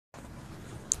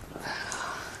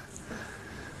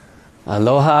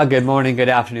Aloha, good morning, good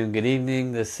afternoon, good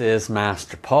evening. This is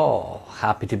Master Paul.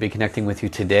 Happy to be connecting with you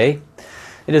today.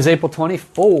 It is April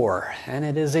 24 and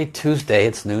it is a Tuesday.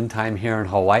 It's noontime here in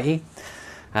Hawaii.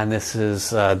 And this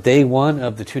is day one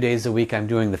of the 2 days a week I'm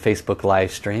doing the Facebook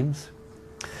live streams.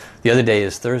 The other day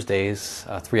is Thursdays,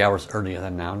 3 hours earlier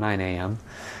than now, 9 a.m.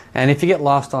 And if you get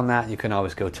lost on that, you can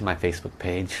always go to my Facebook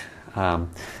page.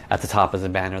 At the top is a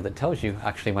banner that tells you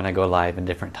actually when I go live in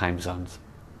different time zones.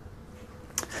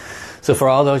 So for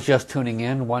all those just tuning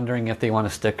in, wondering if they want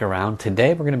to stick around,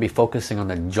 today we're going to be focusing on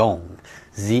the Zhong,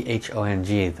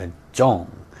 Z-H-O-N-G, the Zhong.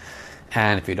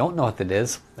 And if you don't know what that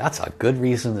is, that's a good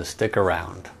reason to stick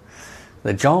around.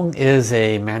 The Zhong is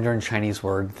a Mandarin Chinese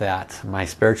word that my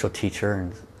spiritual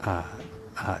teacher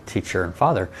and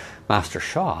father, Master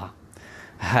Sha,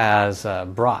 has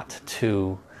brought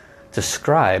to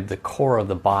describe the core of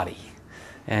the body.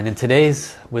 And in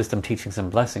today's Wisdom, Teachings and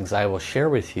Blessings, I will share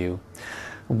with you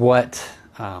what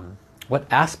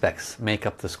aspects make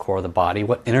up this core of the body,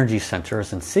 what energy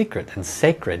centers and secret and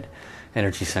sacred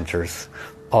energy centers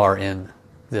are in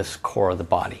this core of the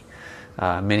body.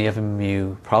 Many of them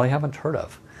you probably haven't heard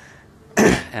of.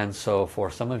 And so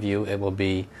for some of you it will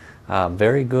be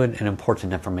very good and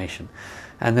important information.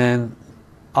 And then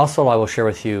also I will share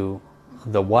with you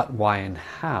the what, why and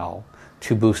how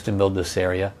to boost and build this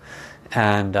area.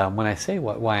 And when I say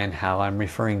what, why and how, I'm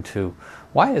referring to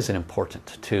why is it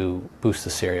important to boost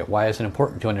this area? Why is it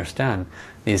important to understand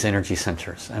these energy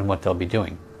centers and what they'll be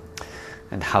doing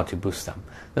and how to boost them?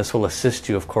 This will assist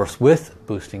you, of course, with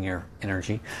boosting your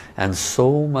energy and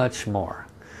so much more.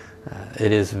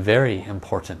 It is very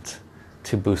important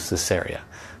to boost this area.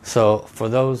 So for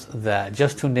those that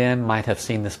just tuned in, might have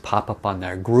seen this pop up on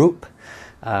their group,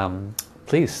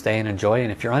 please stay and enjoy.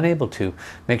 And if you're unable to,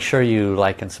 make sure you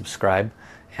like and subscribe,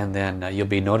 and then you'll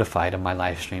be notified of my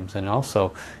live streams. And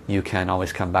also you can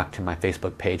always come back to my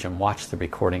Facebook page and watch the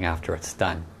recording after it's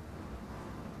done.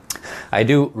 I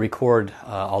do record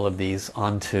all of these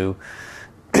onto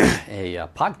a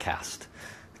podcast.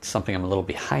 It's something I'm a little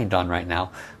behind on right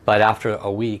now, but after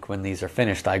a week when these are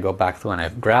finished, I go back through and I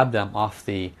grab them off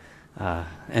the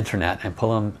internet and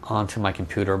pull them onto my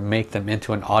computer, make them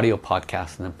into an audio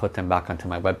podcast, and then put them back onto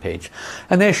my webpage.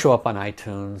 And they show up on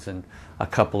iTunes and a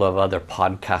couple of other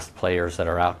podcast players that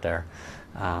are out there.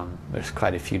 There's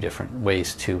quite a few different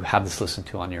ways to have this listened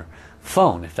to on your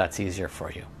phone if that's easier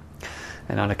for you.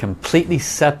 And on a completely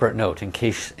separate note, in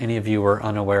case any of you were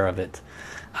unaware of it,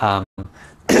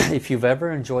 if you've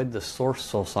ever enjoyed the Source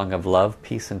Soul Song of Love,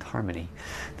 Peace and Harmony,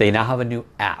 they now have a new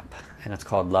app. And it's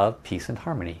called Love, Peace and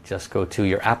Harmony. Just go to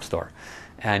your app store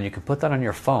and you can put that on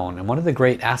your phone. And one of the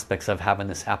great aspects of having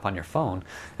this app on your phone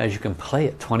is you can play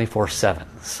it 24/7.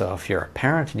 So if you're a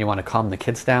parent and you want to calm the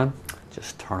kids down,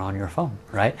 just turn on your phone,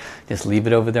 right? Just leave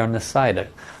it over there on the side at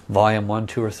volume 1,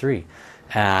 2 or 3.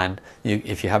 And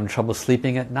if you're having trouble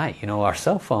sleeping at night, you know, our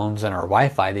cell phones and our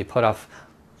Wi-Fi, they put off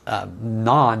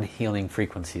non-healing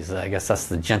frequencies. I guess that's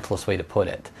the gentlest way to put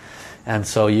it. And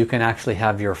so you can actually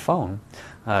have your phone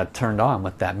turned on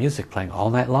with that music playing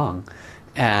all night long,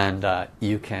 and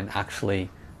you can actually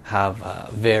have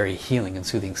very healing and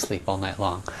soothing sleep all night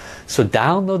long. So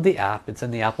download the app. It's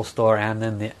in the Apple Store and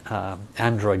in the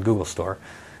Android Google Store.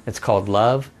 It's called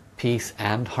Love, Peace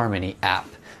and Harmony app,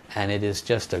 and it is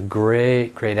just a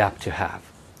great app to have.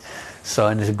 So,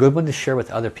 and it's a good one to share with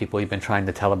other people you've been trying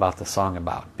to tell about the song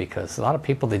about, because a lot of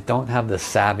people, they don't have the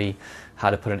savvy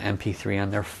how to put an MP3 on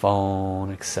their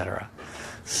phone, etc.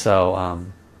 So a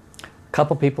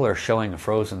couple people are showing a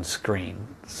frozen screen.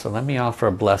 So let me offer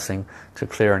a blessing to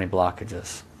clear any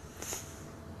blockages.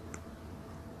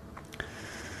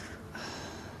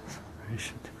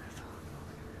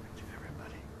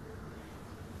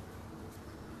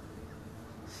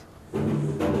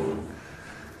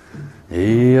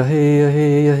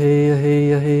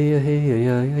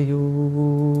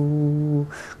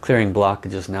 Clearing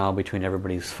blockages now between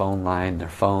everybody's phone line, their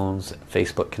phones,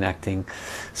 Facebook connecting,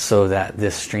 so that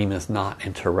this stream is not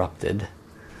interrupted.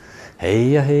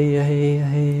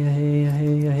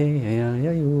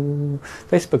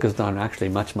 Facebook has done actually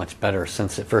much better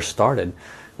since it first started.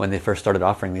 When they first started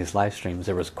offering these live streams,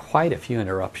 there was quite a few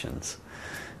interruptions,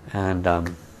 and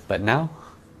but now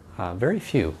very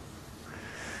few.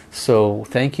 So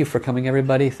thank you for coming,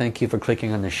 everybody. Thank you for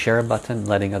clicking on the share button,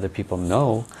 letting other people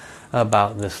know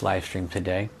about this live stream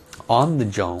today on the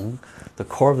Zhong, the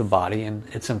core of the body, and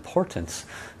its importance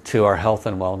to our health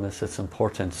and wellness, its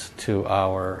importance to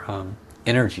our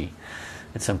energy,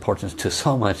 its importance to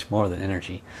so much more than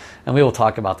energy. And we will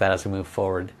talk about that as we move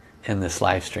forward in this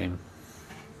live stream.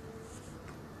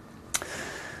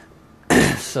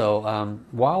 So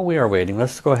while we are waiting,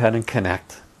 let's go ahead and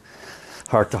connect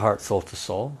heart to heart, soul to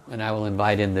soul, and I will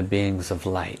invite in the beings of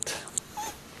light.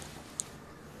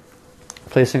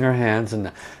 Placing our hands in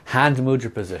the hand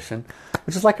mudra position,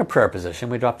 which is like a prayer position.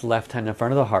 We drop the left hand in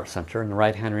front of the heart center and the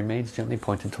right hand remains gently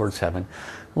pointed towards heaven.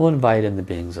 We'll invite in the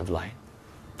beings of light.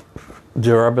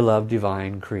 Dear our beloved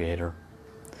divine creator,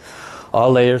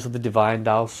 all layers of the divine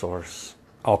Tao Source,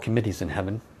 all committees in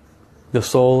heaven, the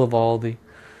soul of all the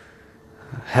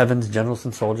heaven's generals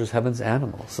and soldiers, heaven's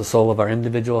animals, the soul of our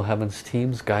individual heaven's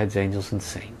teams, guides, angels and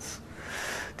saints.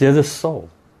 Dear the soul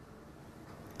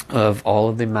of all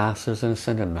of the masters and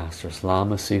ascended masters,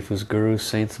 lamas, sifus, gurus,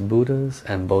 saints, buddhas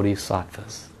and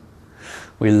bodhisattvas.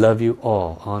 We love you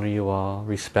all, honor you all,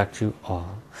 respect you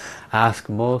all. Ask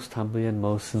most humbly and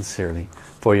most sincerely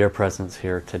for your presence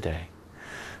here today.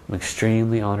 I'm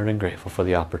extremely honored and grateful for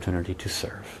the opportunity to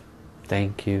serve.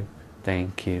 Thank you,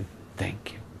 thank you,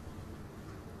 thank you.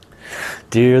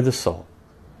 Dear the soul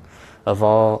of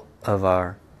all of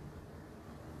our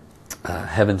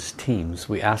heaven's teams,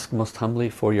 we ask most humbly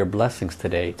for your blessings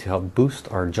today to help boost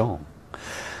our Zhong.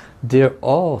 Dear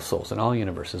all souls in all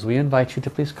universes, we invite you to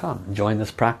please come and join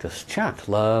this practice. Chant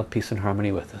love, peace and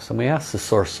harmony with us. And we ask the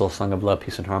Source Soul Song of Love,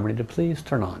 Peace and Harmony to please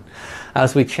turn on.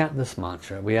 As we chant this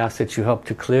mantra, we ask that you help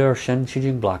to clear our Shen Qi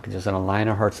Jing blockages and align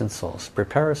our hearts and souls.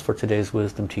 Prepare us for today's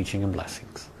wisdom, teaching and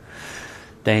blessings.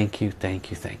 Thank you, thank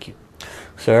you, thank you.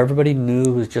 So everybody new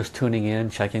who's just tuning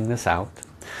in, checking this out,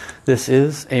 this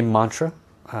is a mantra.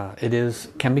 It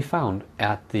can be found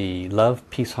at the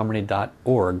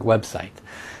lovepeaceharmony.org website,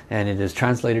 and it is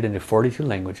translated into 42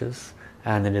 languages,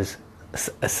 and it is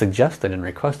suggested and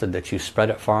requested that you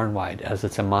spread it far and wide, as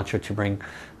it's a mantra to bring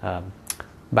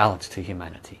balance to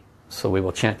humanity. So we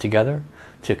will chant together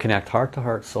to connect heart to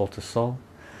heart, soul to soul,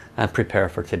 and prepare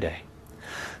for today.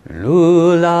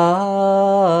 Lula,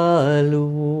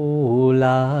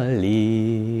 lula,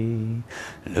 li.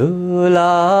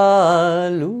 Lula,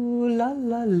 lula,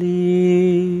 la,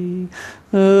 li.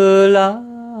 Lula,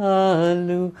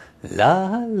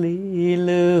 lula, li,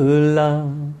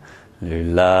 lula.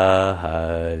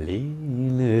 Lula, li,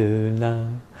 lula.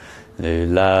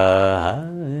 Lula,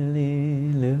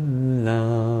 li, lula.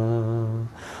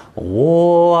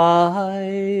 我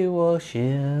爱我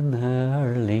心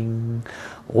儿灵，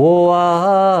我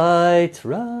爱自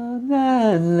然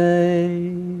眼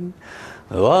泪，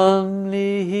望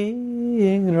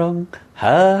玲珑和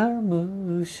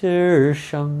睦世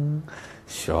上，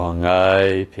相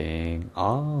爱平安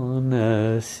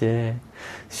和谐，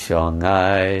相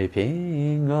爱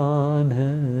平安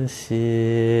和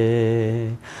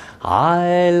谐。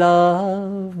I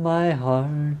love my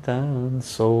heart and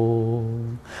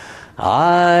soul.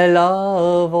 I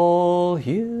love all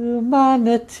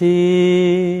humanity.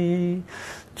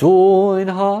 Join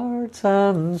hearts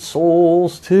and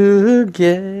souls together.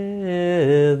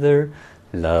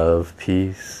 Love,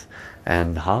 peace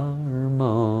and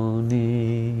harmony.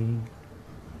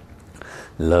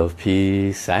 Love,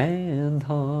 peace and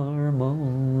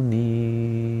harmony.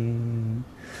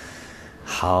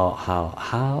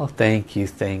 How, thank you,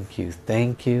 thank you,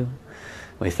 thank you.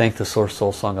 We thank the Source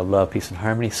Soul Song of Love, Peace and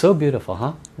Harmony. So beautiful,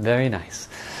 huh? Very nice.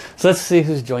 So let's see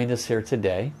who's joined us here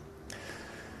today.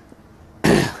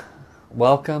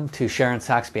 Welcome to Sharon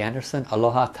Saxby Anderson.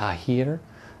 Aloha Tahir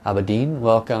Abedin.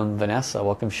 Welcome Vanessa.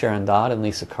 Welcome Sharon Dodd and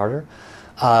Lisa Carter.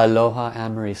 Aloha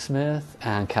Anne-Marie Smith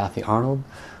and Kathy Arnold.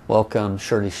 Welcome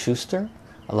Shirley Schuster.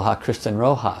 Aloha Kristen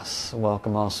Rojas.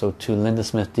 Welcome also to Linda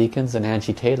Smith Deacons and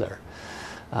Angie Taylor.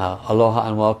 Aloha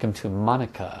and welcome to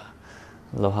Monica.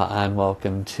 Aloha and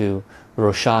welcome to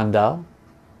Roshan Dal.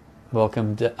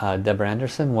 Welcome Deborah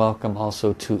Anderson. Welcome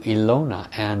also to Ilona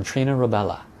and Trina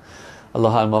Robella.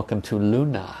 Aloha and welcome to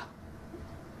Luna.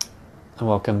 And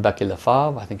welcome Becky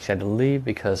Lefave. I think she had to leave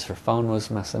because her phone was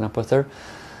messing up with her.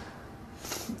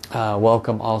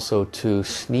 Welcome also to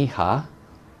Sneha.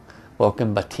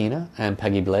 Welcome Bettina and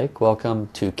Peggy Blake. Welcome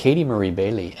to Katie Marie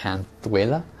Bailey and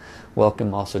Thuela.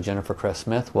 Welcome also Jennifer Cress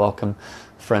Smith. Welcome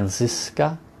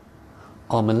Franziska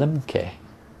Almalimke.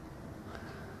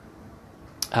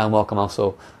 And welcome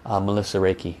also Melissa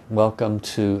Reiki. Welcome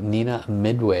to Nina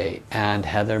Midway and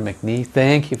Heather McNee.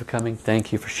 Thank you for coming.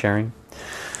 Thank you for sharing.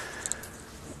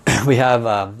 We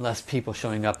have less people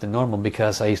showing up than normal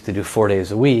because I used to do 4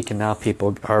 days a week, and now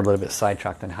people are a little bit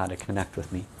sidetracked on how to connect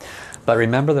with me. But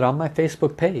remember that on my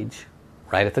Facebook page,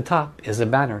 right at the top, is a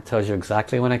banner. It tells you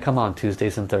exactly when I come on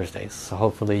Tuesdays and Thursdays. So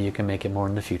hopefully you can make it more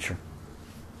in the future.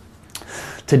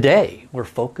 Today we're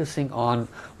focusing on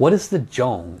what is the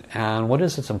Zhong and what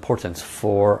is its importance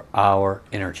for our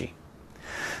energy.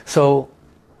 So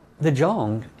the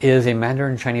Zhong is a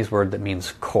Mandarin Chinese word that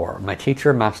means core. My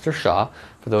teacher, Master Sha,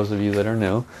 for those of you that are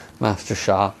new, Master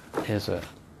Sha is a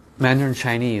Mandarin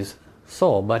Chinese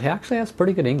soul, but he actually has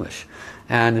pretty good English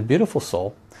and a beautiful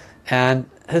soul. And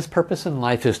his purpose in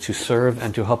life is to serve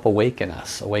and to help awaken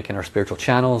us, awaken our spiritual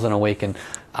channels and awaken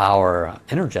our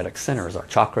energetic centers, our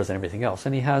chakras and everything else.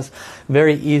 And he has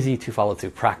very easy to follow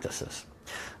through practices.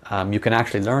 You can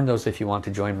actually learn those if you want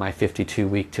to join my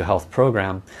 52-week to health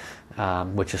program,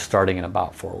 which is starting in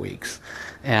about 4 weeks.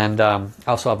 And I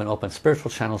also have an open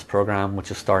spiritual channels program,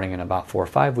 which is starting in about 4 or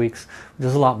 5 weeks, which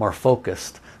is a lot more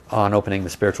focused on opening the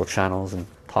spiritual channels and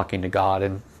talking to God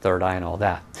and third eye and all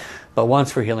that. But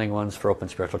one's for healing, one's for open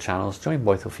spiritual channels. Join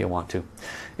both if you want to.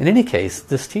 In any case,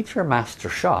 this teacher, Master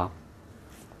Sha,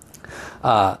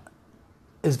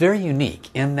 is very unique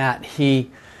in that he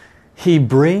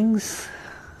brings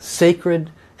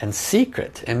sacred and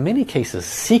secret, in many cases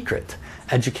secret,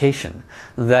 education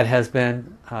that has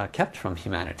been kept from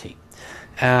humanity.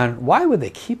 And why would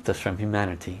they keep this from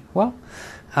humanity? Well,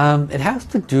 it has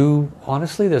to do,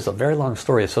 honestly, there's a very long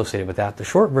story associated with that. The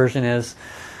short version is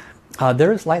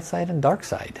there is light side and dark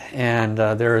side. And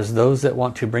there is those that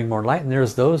want to bring more light, and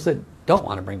there's those that don't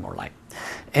want to bring more light.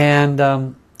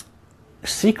 And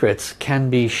secrets can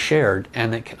be shared,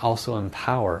 and it can also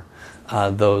empower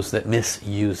those that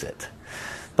misuse it.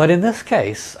 But in this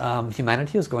case,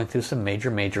 humanity is going through some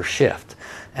major shift.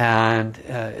 And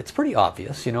it's pretty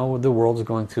obvious, you know, the world is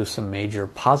going through some major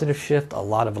positive shift, a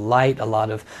lot of light, a lot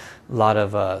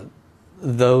of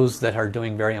those that are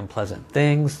doing very unpleasant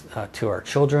things to our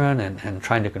children and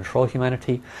trying to control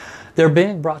humanity. They're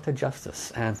being brought to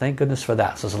justice, and thank goodness for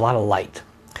that. So there's a lot of light.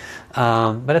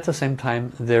 But at the same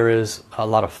time, there is a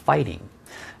lot of fighting.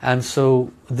 And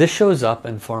so this shows up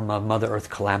in form of Mother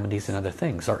Earth calamities and other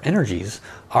things. Our energies,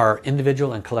 our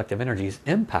individual and collective energies,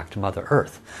 impact Mother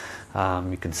Earth.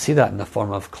 You can see that in the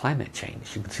form of climate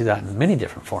change. You can see that in many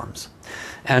different forms.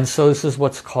 And so this is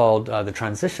what's called the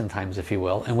transition times, if you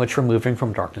will, in which we're moving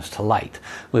from darkness to light,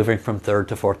 moving from third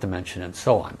to fourth dimension and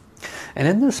so on. And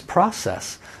in this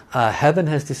process, heaven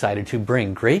has decided to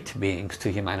bring great beings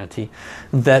to humanity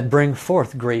that bring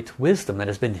forth great wisdom that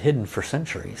has been hidden for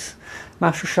centuries.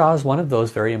 Master Sha is one of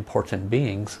those very important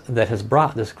beings that has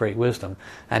brought this great wisdom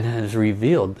and has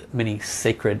revealed many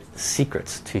sacred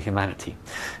secrets to humanity.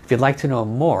 If you'd like to know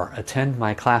more, attend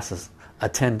my classes,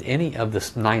 attend any of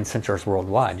the 9 centers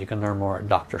worldwide. You can learn more at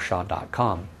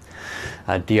drsha.com,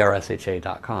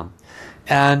 drsha.com.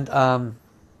 And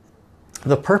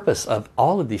the purpose of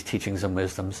all of these teachings and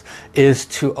wisdoms is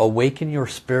to awaken your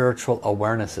spiritual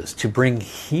awarenesses, to bring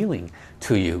healing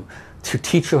to you, to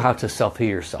teach you how to self-heal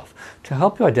yourself, to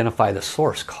help you identify the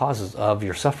source causes of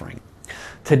your suffering.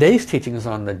 Today's teaching is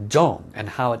on the Zhong and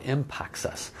how it impacts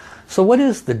us. So what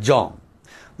is the Zhong?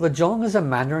 The Zhong is a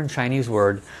Mandarin Chinese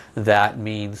word that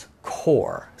means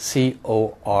core,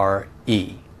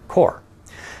 C-O-R-E, core.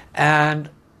 And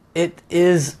it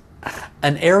is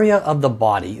an area of the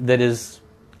body that is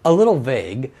a little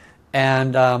vague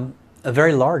and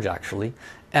very large actually,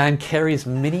 and carries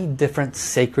many different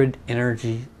sacred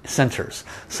energy centers.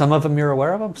 Some of them you're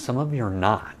aware of them, some of them you're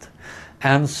not.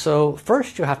 And so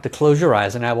first you have to close your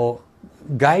eyes, and I will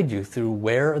guide you through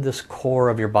where this core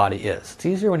of your body is. It's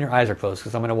easier when your eyes are closed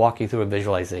because I'm going to walk you through a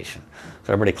visualization.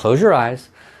 So everybody close your eyes.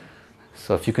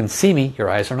 So if you can see me, your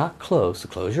eyes are not closed, so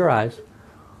close your eyes.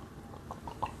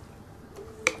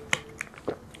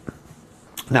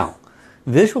 Now,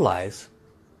 visualize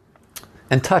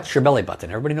and touch your belly button.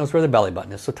 Everybody knows where the belly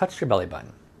button is, so touch your belly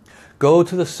button. Go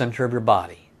to the center of your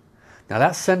body. Now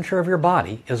that center of your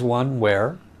body is one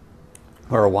where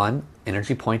one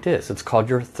energy point is. It's called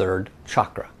your third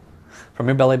chakra. From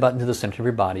your belly button to the center of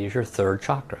your body is your third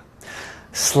chakra.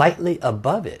 Slightly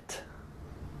above it,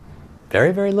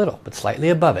 very, very little, but slightly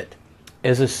above it,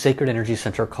 is a sacred energy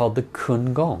center called the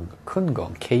Kun Gong. Kun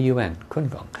Gong, K-U-N, Kun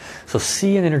Gong. So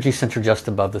see an energy center just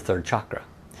above the third chakra.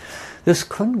 This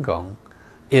Kun Gong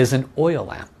is an oil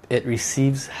lamp. It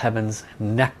receives heaven's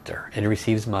nectar. It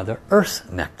receives Mother Earth's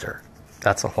nectar.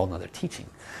 That's a whole nother teaching.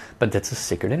 But that's a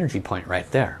sacred energy point right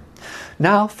there.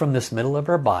 Now from this middle of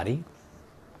our body,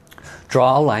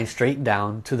 draw a line straight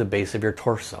down to the base of your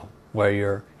torso, where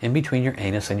you're in between your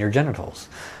anus and your genitals.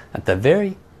 At the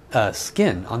very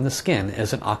skin, on the skin,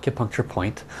 is an acupuncture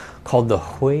point called the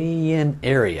Hui Yin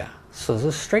area. So there's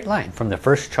a straight line from the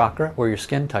first chakra where your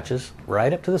skin touches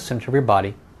right up to the center of your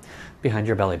body behind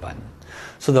your belly button.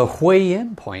 So the Hui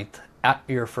Yin point at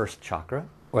your first chakra,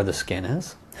 where the skin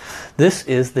is, this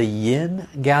is the yin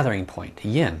gathering point.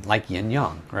 Yin, like yin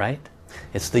yang, right?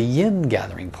 It's the yin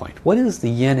gathering point. What is the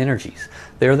yin energies?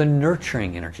 They're the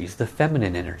nurturing energies, the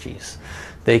feminine energies.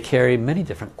 They carry many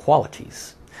different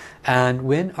qualities. And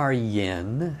when our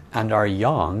yin and our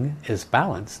yang is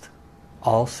balanced,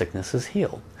 all sickness is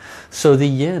healed. So the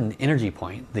yin energy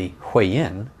point, the hui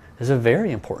yin, is a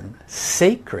very important,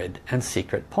 sacred and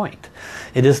secret point.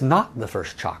 It is not the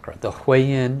first chakra. The hui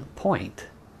yin point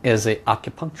is an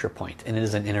acupuncture point, and it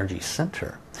is an energy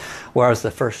center. Whereas the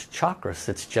first chakra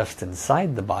sits just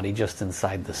inside the body, just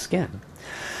inside the skin.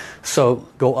 So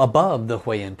go above the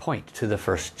hui yin point to the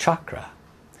first chakra.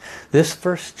 This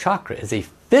first chakra is a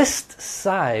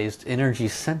fist-sized energy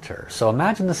center. So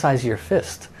imagine the size of your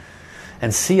fist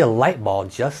and see a light ball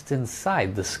just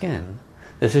inside the skin.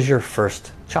 This is your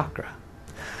first chakra.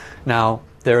 Now,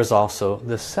 there is also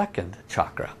the second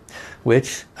chakra,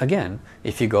 which, again,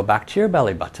 if you go back to your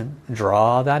belly button,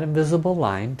 draw that invisible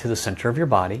line to the center of your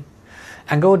body,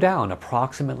 and go down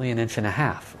approximately 1.5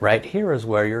 inches. Right here is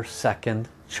where your second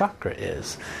chakra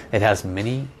is. It has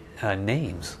many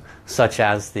names, such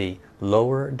as the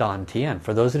lower dantian.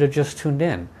 For those that have just tuned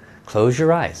in, close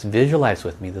your eyes, visualize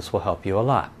with me. This will help you a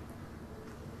lot.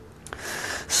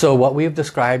 So what we have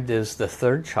described is the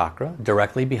third chakra,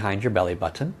 directly behind your belly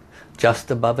button.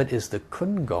 Just above it is the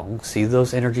Kungong. See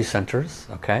those energy centers?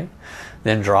 Okay.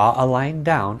 Then draw a line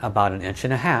down about 1.5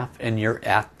 inches and you're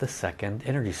at the second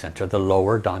energy center, the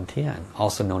lower dantian,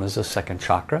 also known as the second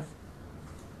chakra.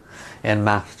 In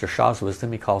Master Sha's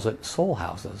wisdom, he calls it soul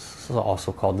houses, so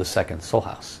also called the second soul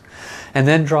house. And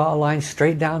then draw a line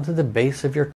straight down to the base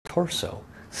of your torso.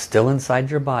 Still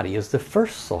inside your body is the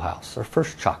first soul house, or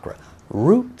first chakra.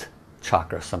 Root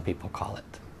chakra, some people call it.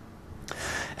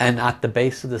 And at the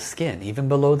base of the skin, even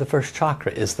below the first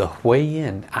chakra, is the hui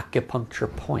yin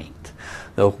acupuncture point.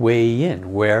 The hui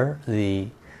yin, where the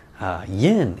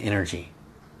yin energy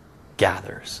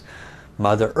gathers.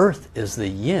 Mother Earth is the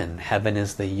yin, heaven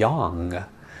is the yang.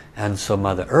 And so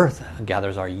Mother Earth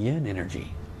gathers our yin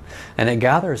energy. And it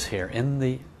gathers here in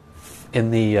the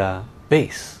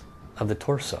base of the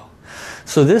torso.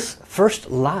 So this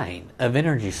first line of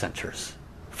energy centers,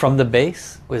 from the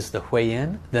base was the hui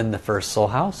yin, then the first soul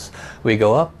house. We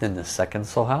go up, then the second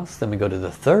soul house, then we go to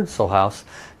the third soul house,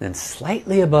 then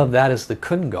slightly above that is the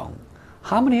Kungong.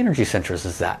 How many energy centers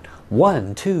is that?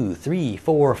 1, 2, 3,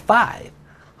 4, 5.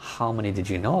 How many did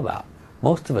you know about?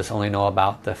 Most of us only know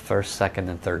about the first, second,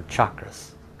 and third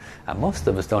chakras. And most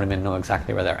of us don't even know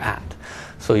exactly where they're at.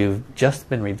 So you've just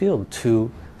been revealed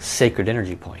 2 sacred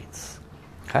energy points.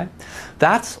 Okay?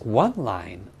 That's one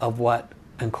line of what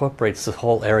incorporates the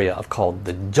whole area of called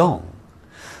the Zhong.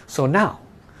 So now,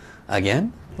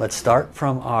 again, let's start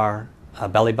from our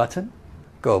belly button,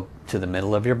 go to the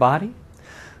middle of your body.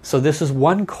 So this is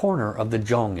one corner of the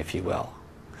Zhong, if you will.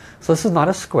 So this is not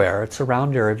a square, it's a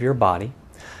round area of your body.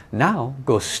 Now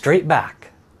go straight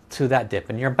back to that dip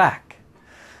in your back.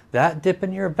 That dip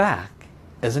in your back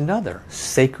is another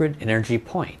sacred energy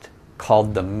point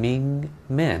called the Ming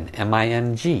Men,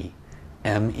 M-I-N-G,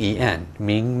 M-E-N,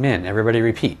 Ming Men. Everybody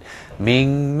repeat.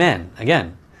 Ming Men.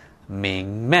 Again,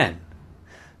 Ming Men.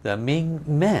 The Ming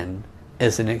Men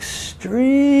is an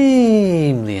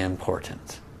extremely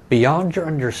important, beyond your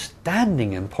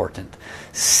understanding important,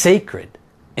 sacred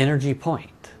energy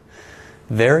point.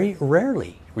 Very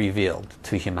rarely revealed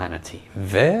to humanity.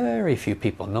 Very few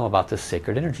people know about this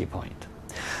sacred energy point.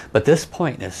 But this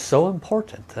point is so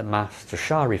important that Master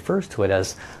Sha refers to it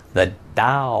as the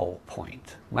Tao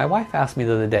point. My wife asked me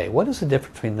the other day, what is the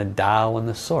difference between the Tao and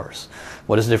the Source?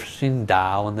 What is the difference between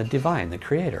Tao and the Divine, the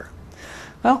Creator?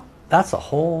 Well, that's a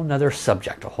whole nother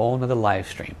subject, a whole nother live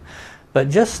stream. But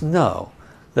just know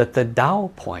that the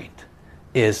Tao point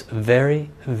is very,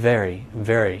 very,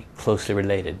 very closely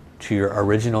related to your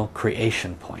original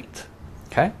creation point.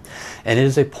 Okay? And it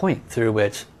is a point through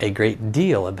which a great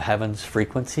deal of heaven's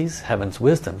frequencies, heaven's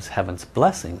wisdoms, heaven's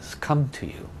blessings come to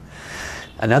you.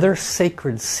 Another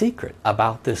sacred secret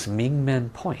about this Ming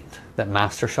Men point that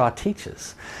Master Sha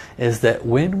teaches is that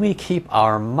when we keep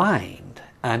our mind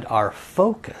and our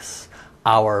focus,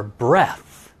 our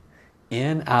breath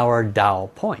in our Tao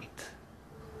point,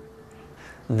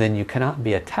 then you cannot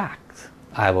be attacked.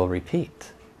 I will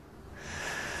repeat.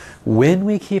 When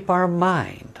we keep our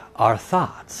mind, our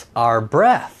thoughts, our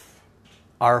breath,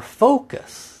 our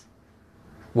focus,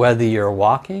 whether you're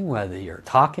walking, whether you're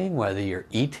talking, whether you're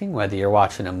eating, whether you're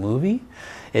watching a movie,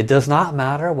 it does not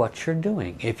matter what you're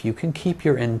doing. If you can keep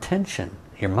your intention,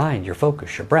 your mind, your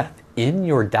focus, your breath in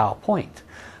your Tao point,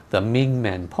 the Ming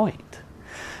Men point,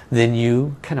 then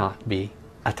you cannot be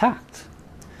attacked.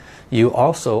 You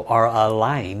also are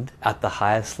aligned at the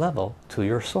highest level to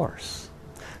your source.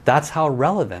 That's how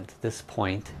relevant this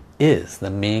point is, the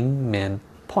Ming Men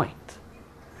point.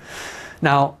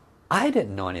 Now, I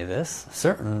didn't know any of this.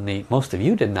 Certainly most of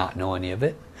you did not know any of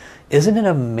it. Isn't it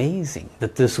amazing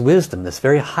that this wisdom, this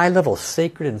very high level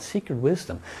sacred and secret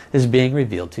wisdom, is being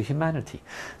revealed to humanity?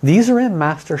 These are in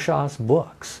Master Sha's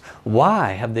books.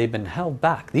 Why have they been held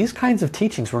back? These kinds of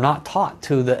teachings were not taught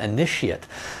to the initiate.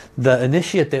 The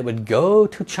initiate that would go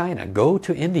to China, go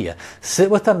to India, sit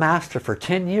with the master for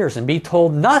 10 years and be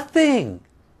told nothing.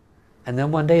 And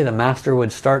then one day the master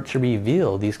would start to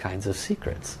reveal these kinds of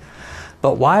secrets.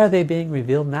 But why are they being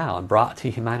revealed now and brought to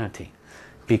humanity?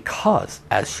 Because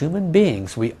as human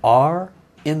beings, we are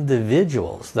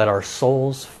individuals that are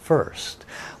souls first.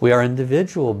 We are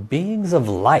individual beings of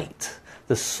light.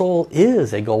 The soul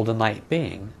is a golden light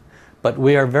being. But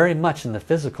we are very much in the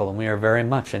physical, and we are very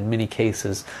much in many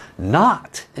cases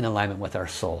not in alignment with our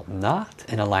soul, not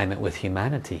in alignment with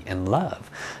humanity and love,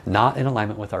 not in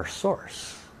alignment with our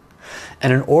source.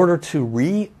 And in order to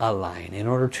realign, in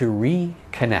order to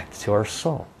reconnect to our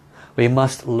soul, we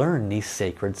must learn these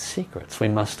sacred secrets. We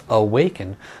must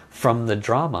awaken from the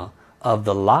drama of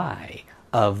the lie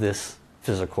of this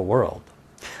physical world.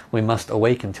 We must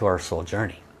awaken to our soul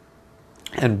journey.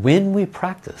 And when we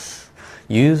practice,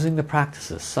 using the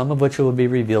practices, some of which will be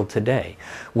revealed today,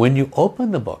 when you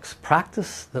open the books,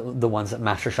 practice the ones that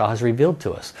Master Sha has revealed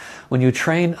to us. When you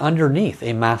train underneath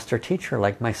a master teacher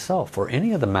like myself or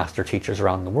any of the master teachers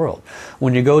around the world,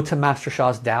 when you go to Master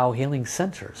Sha's Tao healing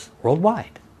centers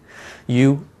worldwide,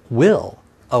 you will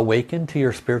awaken to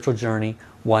your spiritual journey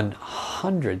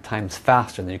 100 times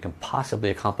faster than you can possibly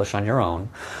accomplish on your own,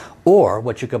 or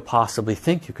what you could possibly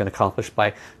think you can accomplish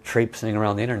by traipsing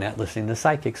around the internet listening to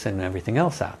psychics and everything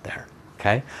else out there.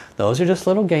 Okay? Those are just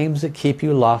little games that keep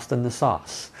you lost in the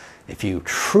sauce. If you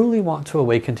truly want to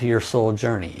awaken to your soul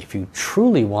journey, if you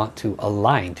truly want to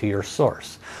align to your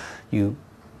source, you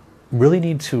really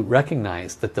need to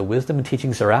recognize that the wisdom and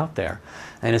teachings are out there,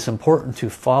 and it's important to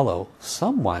follow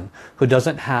someone who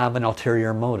doesn't have an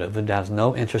ulterior motive and has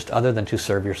no interest other than to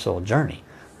serve your soul journey.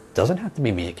 It doesn't have to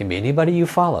be me, it can be anybody you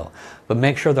follow, but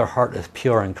make sure their heart is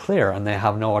pure and clear and they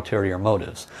have no ulterior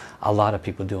motives. A lot of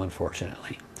people do,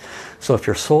 unfortunately. So if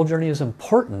your soul journey is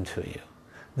important to you,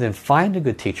 then find a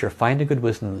good teacher, find a good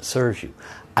wisdom that serves you.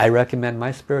 I recommend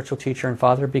my spiritual teacher and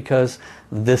father because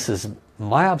this is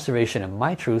my observation and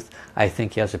my truth. I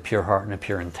think he has a pure heart and a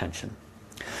pure intention.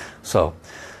 So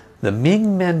the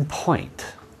Ming Men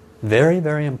point, very,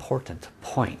 very important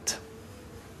point.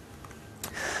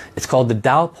 It's called the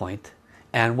Tao point.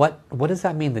 And what does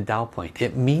that mean, the Tao point?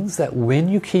 It means that when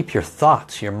you keep your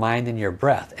thoughts, your mind and your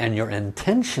breath and your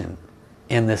intention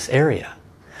in this area,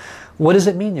 what does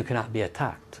it mean you cannot be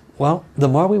attacked? Well, the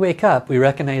more we wake up, we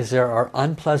recognize there are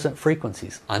unpleasant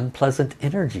frequencies, unpleasant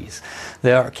energies.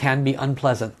 There can be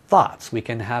unpleasant thoughts. We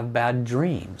can have bad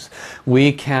dreams.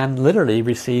 We can literally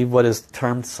receive what is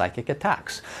termed psychic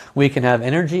attacks. We can have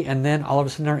energy and then all of a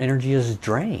sudden our energy is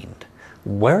drained.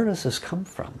 Where does this come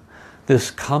from? This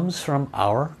comes from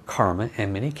our karma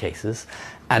in many cases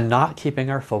and not keeping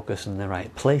our focus in the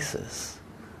right places.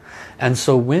 And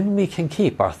so when we can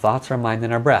keep our thoughts, our mind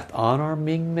and our breath on our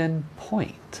Ming Men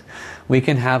point, we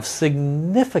can have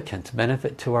significant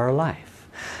benefit to our life.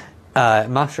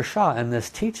 Master Sha in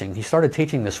this teaching, he started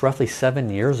teaching this roughly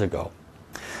 7 years ago.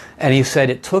 And he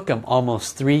said it took him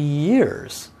almost 3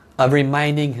 years of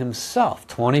reminding himself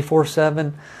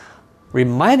 24/7,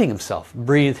 reminding himself,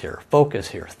 breathe here, focus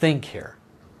here, think here,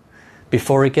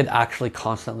 before he could actually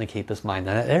constantly keep his mind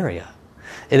in that area.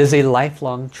 It is a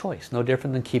lifelong choice, no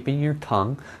different than keeping your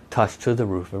tongue touched to the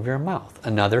roof of your mouth.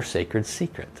 Another sacred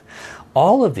secret.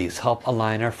 All of these help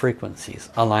align our frequencies,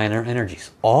 align our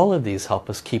energies. All of these help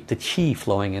us keep the chi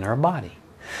flowing in our body.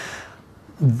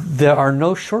 There are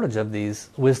no shortage of these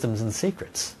wisdoms and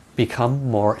secrets.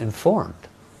 Become more informed.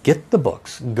 Get the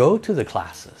books. Go to the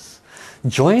classes.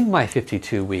 Join my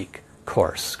 52-week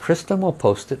course. Kristen will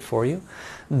post it for you.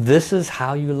 This is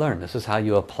how you learn. This is how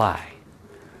you apply.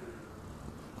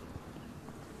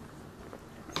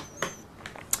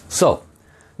 So,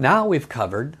 now we've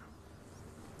covered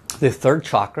the third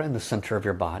chakra in the center of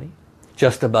your body.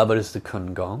 Just above it is the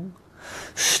Kun Gong.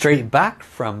 Straight back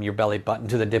from your belly button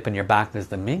to the dip in your back is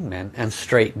the Ming Men. And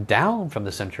straight down from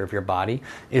the center of your body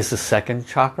is the second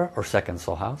chakra or second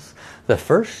soul house. The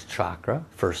first chakra,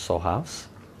 first soul house.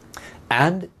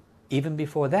 And even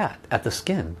before that, at the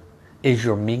skin, is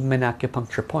your Ming Men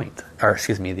acupuncture point. Or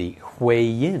excuse me, the Hui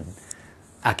Yin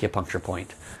acupuncture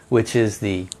point, which is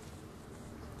the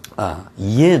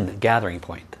Yin gathering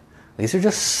point. These are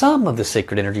just some of the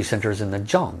sacred energy centers in the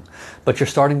Zhong, but you're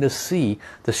starting to see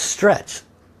the stretch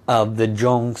of the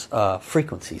Zhong's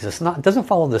frequencies. It doesn't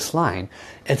follow this line.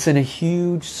 It's in a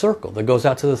huge circle that goes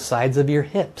out to the sides of your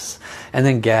hips and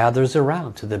then gathers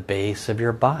around to the base of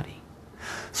your body.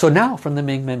 So now from the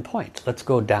Mingmen point, let's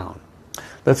go down.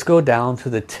 Let's go down to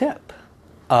the tip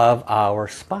of our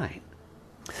spine.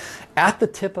 At the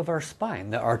tip of our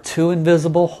spine, there are two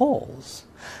invisible holes.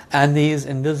 And these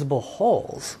invisible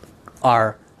holes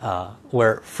are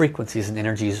where frequencies and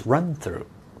energies run through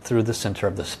the center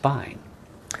of the spine.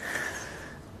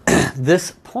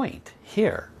 This point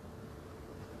here,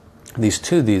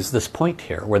 this point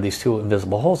here, where these two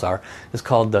invisible holes are, is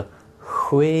called the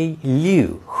Hui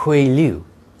Liu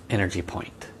energy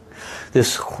point.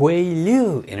 This Hui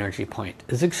Liu energy point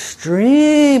is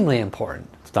extremely important.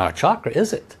 It's not a chakra,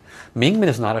 is it? Mingmen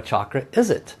is not a chakra, is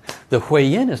it? The Hui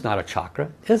Yin is not a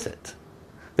chakra, is it?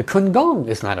 The Kun Gong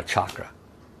is not a chakra.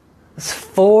 It's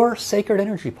 4 sacred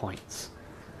energy points.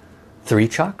 3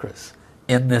 chakras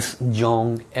in this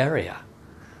Zhong area.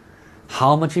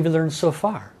 How much have you learned so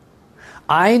far?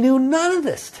 I knew none of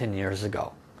this 10 years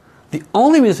ago. The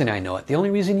only reason I know it, the only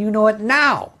reason you know it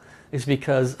now, is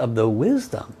because of the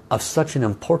wisdom of such an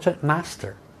important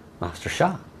master, Master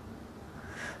Sha.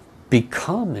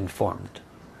 Become informed.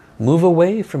 Move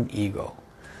away from ego.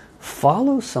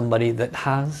 Follow somebody that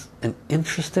has an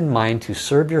interest in mind to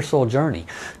serve your soul journey,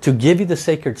 to give you the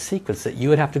sacred secrets that you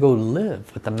would have to go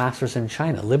live with the masters in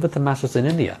China, live with the masters in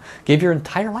India, give your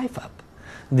entire life up.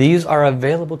 These are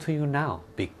available to you now.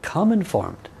 Become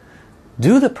informed.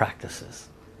 Do the practices.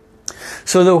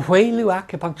 So the Hui Liu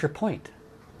acupuncture point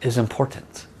is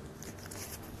important.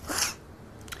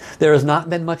 There has not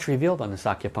been much revealed on this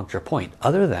acupuncture point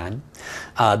other than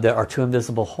there are 2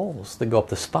 invisible holes that go up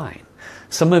the spine.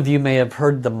 Some of you may have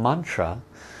heard the mantra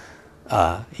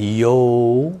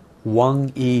Yo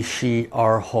Wang Yi Shi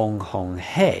Er Hong Hong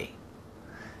He,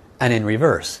 and in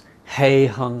reverse, He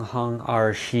Hung Hung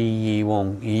Er Shi Yi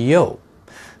Wong Yo.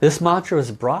 This mantra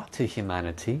was brought to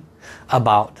humanity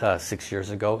about 6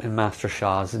 years ago in Master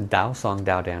Sha's Tao Song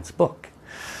Tao Dance book.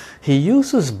 He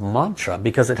uses mantra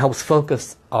because it helps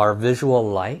focus our visual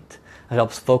light, it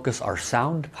helps focus our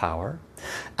sound power,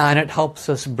 and it helps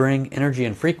us bring energy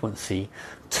and frequency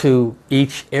to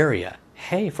each area.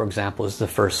 He, for example, is the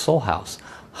first soul house.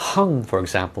 Hung, for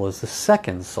example, is the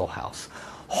second soul house.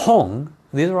 Hong,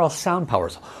 these are all sound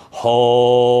powers. Hong,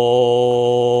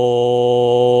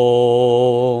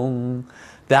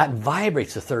 that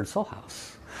vibrates the third soul house.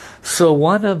 So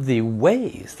one of the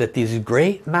ways that these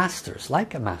great masters,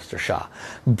 like a Master Sha,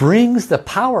 brings the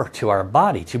power to our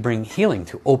body to bring healing,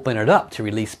 to open it up, to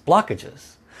release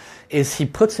blockages, is he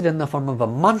puts it in the form of a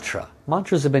mantra.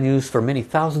 Mantras have been used for many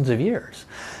thousands of years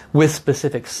with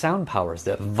specific sound powers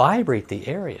that vibrate the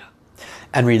area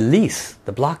and release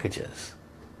the blockages.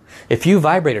 If you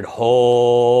vibrated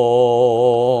Hong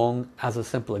as a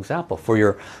simple example for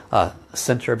your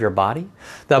center of your body,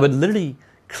 that would literally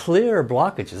clear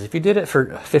blockages. If you did it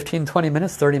for 15, 20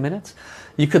 minutes, 30 minutes,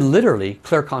 you could literally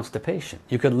clear constipation.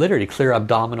 You could literally clear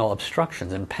abdominal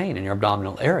obstructions and pain in your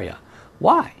abdominal area.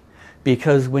 Why?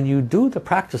 Because when you do the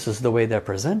practices the way they're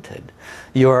presented,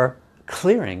 you're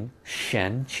clearing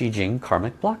Shen, Qi Jing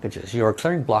karmic blockages. You're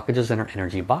clearing blockages in our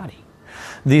energy body.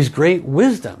 These great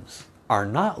wisdoms are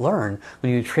not learned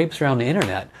when you traipse around the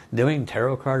internet doing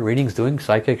tarot card readings, doing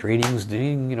psychic readings,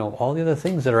 doing all the other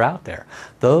things that are out there.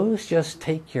 Those just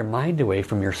take your mind away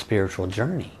from your spiritual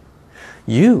journey.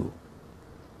 You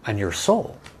and your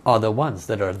soul are the ones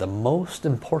that are the most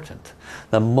important,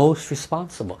 the most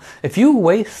responsible. If you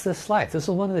waste this life, this is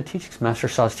one of the teachings Master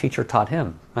Sha's teacher taught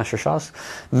him. Master Sha's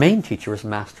main teacher was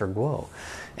Master Guo.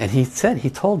 And he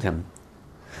told him,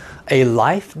 a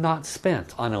life not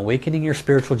spent on awakening your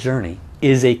spiritual journey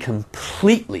is a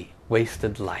completely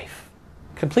wasted life.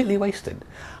 Completely wasted.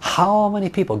 How many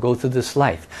people go through this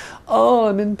life? Oh,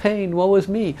 I'm in pain. Woe is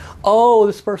me. Oh,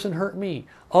 this person hurt me.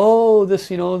 Oh, this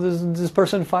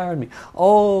person fired me.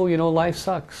 Oh, life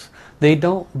sucks. They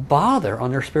don't bother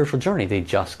on their spiritual journey. They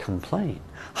just complain.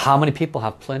 How many people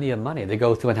have plenty of money? They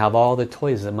go through and have all the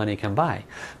toys that money can buy.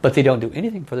 But they don't do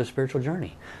anything for their spiritual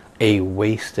journey. A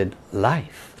wasted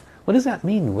life. What does that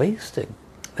mean, wasted?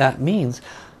 That means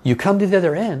you come to the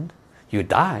other end, you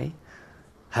die,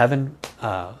 heaven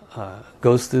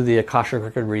goes through the Akashic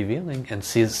record revealing and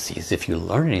sees if you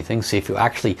learn anything, see if you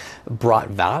actually brought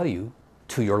value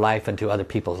to your life and to other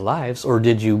people's lives, or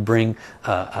did you bring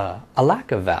a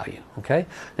lack of value, okay?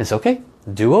 And it's okay,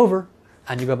 do over,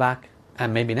 and you go back,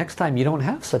 and maybe next time you don't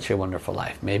have such a wonderful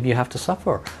life. Maybe you have to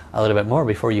suffer a little bit more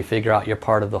before you figure out you're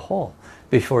part of the whole,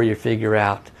 before you figure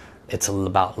out it's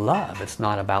about love, it's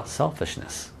not about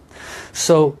selfishness.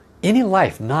 So any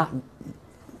life not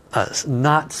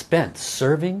spent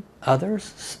serving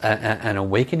others and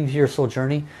awakening to your soul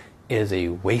journey is a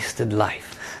wasted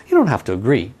life. You don't have to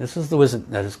agree. This is the wisdom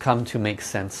that has come to make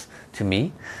sense to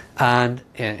me. And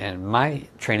my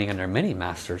training under many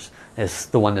masters is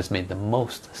the one that's made the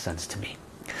most sense to me.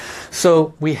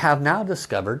 So we have now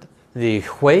discovered the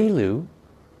Huilu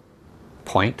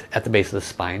point at the base of the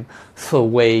spine, the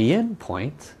Wei Yin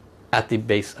point at the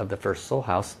base of the first soul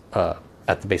house,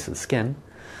 at the base of the skin.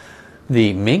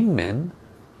 The Ming Men,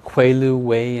 Huilu,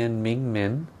 Wei Yin, Ming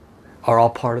Men, are all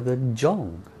part of the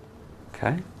Zhong.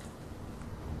 Okay.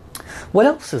 What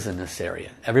else is in this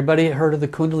area? Everybody heard of the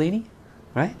Kundalini?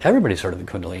 Right? Everybody's heard of the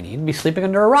Kundalini. You'd be sleeping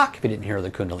under a rock if you didn't hear of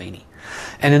the Kundalini.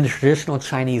 And in the traditional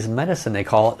Chinese medicine, they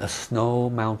call it a snow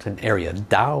mountain area.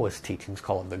 Taoist teachings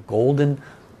call it the golden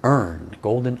urn.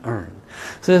 Golden urn.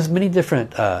 So there's many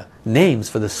different names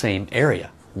for the same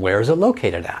area. Where is it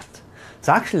located at? It's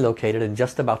actually located in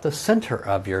just about the center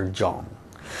of your Zhong.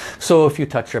 So if you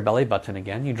touch your belly button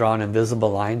again, you draw an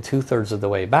invisible line 2/3 of the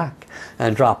way back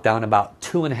and drop down about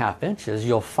 2.5 inches,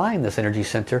 you'll find this energy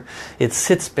center. It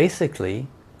sits basically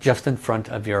just in front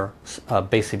of your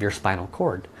base of your spinal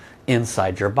cord,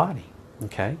 inside your body.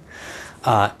 Okay,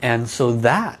 and so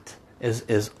that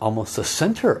is almost the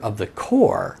center of the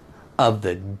core of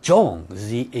the Zhong,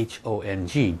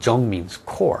 Z-H-O-N-G. Zhong means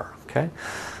core. Okay,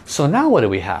 so now what do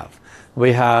we have?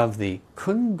 We have the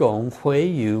Kun Gong, Hui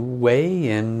Yu, Wei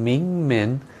Yin, Ming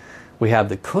Min. We have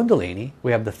the Kundalini.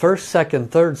 We have the first,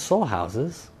 second, third soul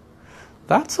houses.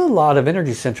 That's a lot of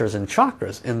energy centers and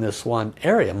chakras in this one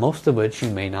area, most of which you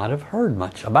may not have heard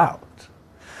much about.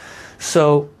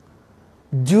 So,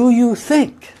 do you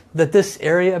think that this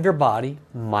area of your body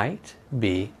might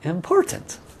be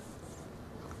important?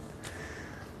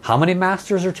 How many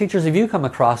masters or teachers have you come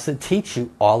across that teach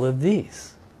you all of these?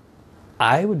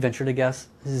 I would venture to guess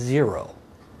 0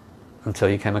 until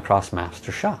you came across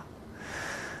Master Sha.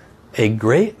 A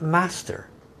great master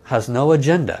has no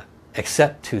agenda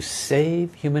except to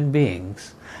save human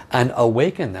beings and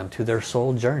awaken them to their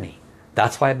soul journey.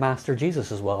 That's why Master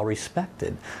Jesus is well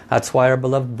respected. That's why our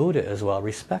beloved Buddha is well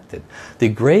respected. The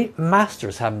great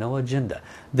masters have no agenda.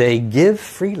 They give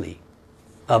freely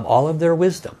of all of their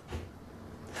wisdom.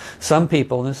 Some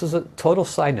people, and this is a total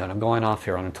side note, I'm going off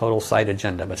here on a total side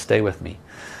agenda, but stay with me.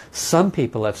 Some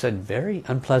people have said very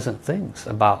unpleasant things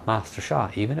about Master Sha,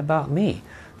 even about me,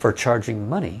 for charging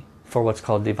money for what's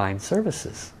called divine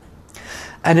services.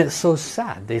 And it's so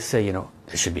sad. They say, you know,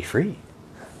 it should be free.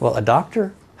 Well, a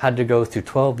doctor had to go through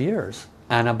 12 years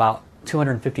and about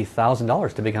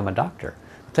 $250,000 to become a doctor.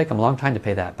 It'll take them a long time to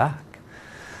pay that back.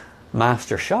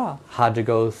 Master Sha had to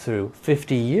go through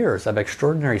 50 years of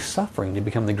extraordinary suffering to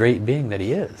become the great being that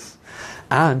he is.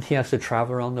 And he has to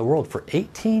travel around the world for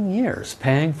 18 years,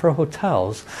 paying for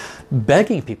hotels,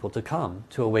 begging people to come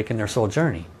to awaken their soul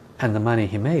journey. And the money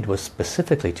he made was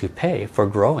specifically to pay for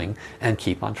growing and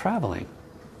keep on traveling.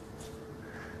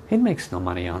 He makes no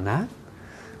money on that.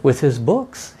 With his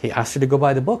books, he asked you to go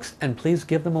buy the books and please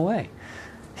give them away.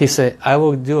 He said, I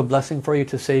will do a blessing for you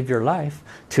to save your life,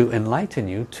 to enlighten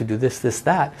you, to do this, this,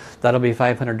 that. That'll be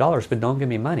 $500, but don't give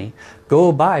me money.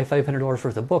 Go buy $500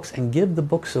 worth of books and give the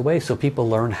books away so people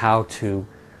learn how to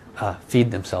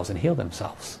feed themselves and heal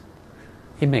themselves.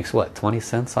 He makes what, 20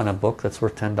 cents on a book that's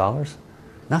worth $10?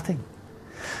 Nothing.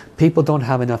 People don't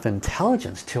have enough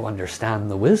intelligence to understand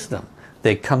the wisdom.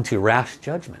 They come to rash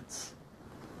judgments.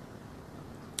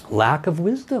 Lack of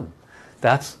wisdom.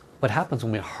 That's what happens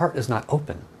when our heart is not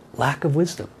open. Lack of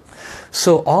wisdom.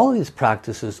 So all these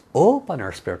practices open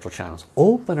our spiritual channels,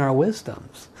 open our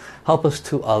wisdoms, help us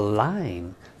to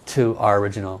align to our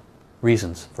original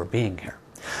reasons for being here.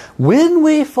 When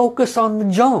we focus on the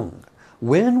Zhong,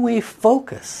 when we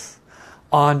focus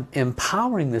on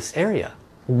empowering this area,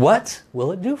 what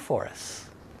will it do for us?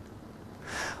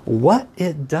 What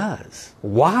it does,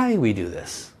 why we do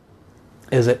this,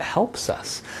 is it helps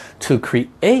us to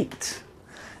create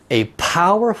a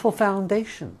powerful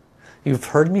foundation. You've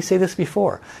heard me say this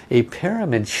before. A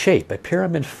pyramid shape, a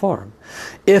pyramid form.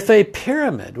 If a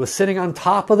pyramid was sitting on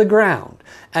top of the ground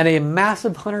and a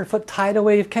massive 100-foot tidal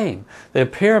wave came, the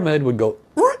pyramid would go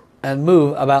and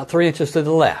move about 3 inches to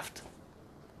the left.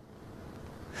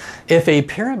 If a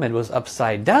pyramid was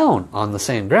upside down on the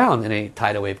same ground and a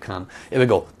tidal wave come, it would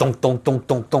go donk, donk, donk,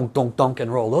 donk, donk, donk, donk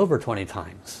and roll over 20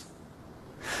 times.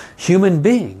 Human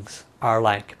beings are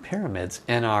like pyramids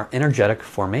in our energetic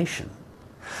formation.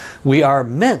 We are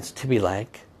meant to be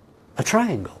like a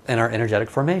triangle in our energetic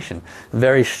formation.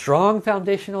 Very strong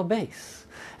foundational base.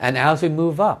 And as we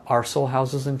move up our soul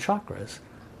houses and chakras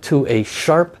to a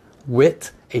sharp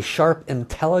wit, a sharp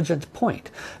intelligent point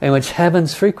in which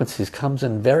heaven's frequencies comes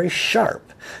in very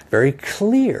sharp, very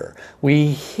clear. We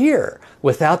hear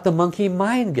without the monkey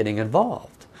mind getting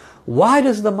involved. Why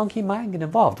does the monkey mind get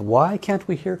involved? Why can't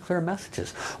we hear clear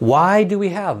messages? Why do we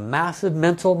have massive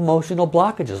mental, emotional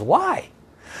blockages? Why?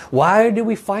 Why do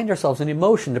we find ourselves in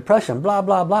emotion, depression, blah,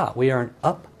 blah, blah? We are an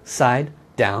upside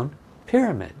down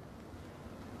pyramid.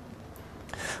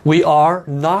 We are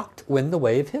knocked when the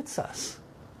wave hits us.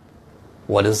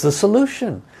 What is the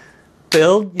solution?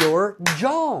 Build your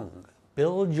Zhong.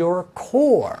 Build your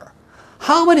core.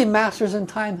 How many masters in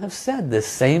time have said this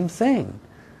same thing?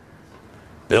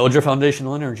 Build your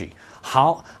foundational energy.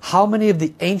 How many of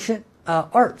the ancient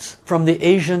arts from the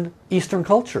Asian Eastern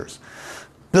cultures?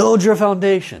 Build your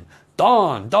foundation.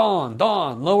 Dawn, dawn,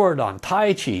 dawn, lower dawn,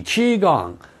 Tai Chi,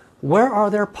 Qigong. Where are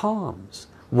their palms?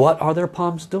 What are their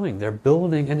palms doing? They're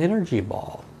building an energy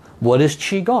ball. What is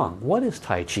Qigong? What is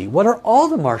Tai Chi? What are all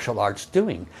the martial arts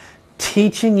doing?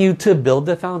 Teaching you to build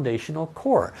the foundational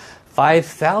core.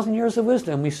 5,000 years of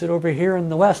wisdom. We sit over here in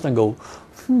the West and go,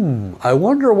 I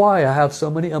wonder why I have so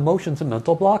many emotions and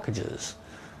mental blockages.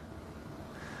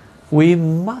 We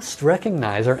must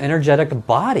recognize our energetic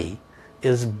body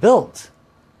is built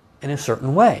in a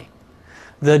certain way.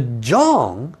 The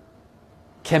Zhong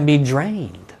can be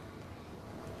drained.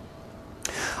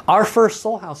 Our first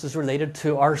soul house is related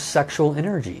to our sexual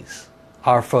energies.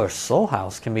 Our first soul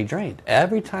house can be drained.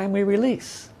 Every time we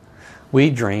release, we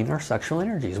drain our sexual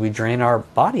energies. We drain our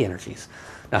body energies.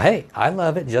 Now, hey, I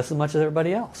love it just as much as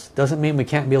everybody else. Doesn't mean we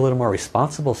can't be a little more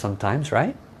responsible sometimes,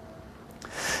 right?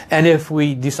 And if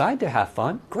we decide to have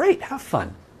fun, great, have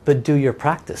fun. But do your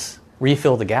practice.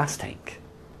 Refill the gas tank.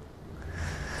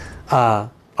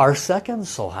 Our second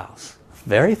soul house,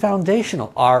 very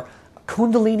foundational, our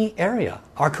Kundalini area.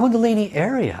 Our Kundalini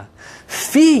area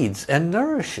feeds and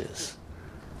nourishes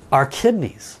our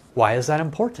kidneys. Why is that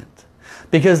important?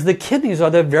 Because the kidneys are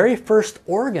the very first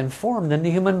organ formed in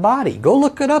the human body. Go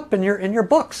look it up in your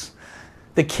books.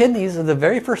 The kidneys are the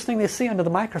very first thing they see under the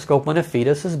microscope when a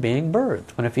fetus is being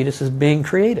birthed, when a fetus is being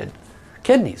created.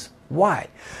 Kidneys. Why?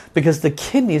 Because the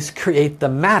kidneys create the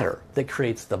matter that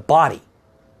creates the body.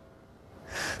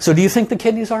 So do you think the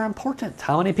kidneys are important?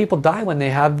 How many people die when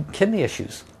they have kidney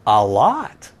issues? A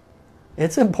lot.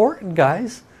 It's important,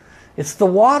 guys. It's the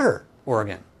water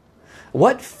organ.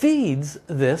 What feeds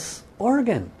this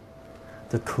organ?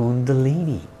 The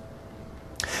Kundalini.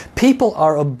 People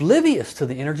are oblivious to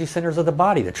the energy centers of the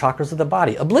body, the chakras of the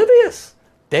body. Oblivious.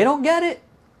 They don't get it.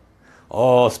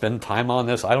 Oh, spend time on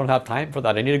this. I don't have time for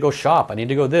that. I need to go shop. I need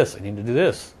to go this. I need to do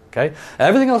this. Okay?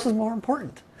 Everything else is more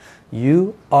important.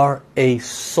 You are a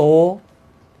soul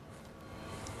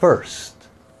first.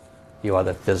 You are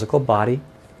the physical body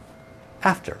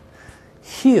after.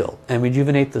 Heal and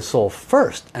rejuvenate the soul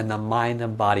first, and the mind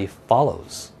and body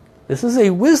follows. This is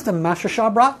a wisdom Master Sha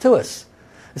brought to us.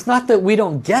 It's not that we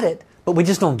don't get it, but we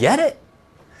just don't get it.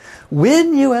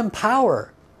 When you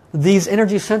empower these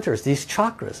energy centers, these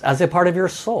chakras, as a part of your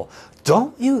soul,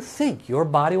 don't you think your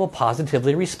body will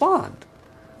positively respond?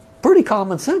 Pretty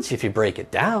common sense if you break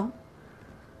it down.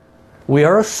 We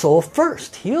are a soul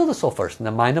first. Heal the soul first, and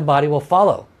the mind and body will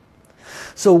follow.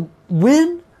 So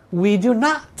when we do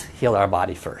not heal our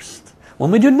body first,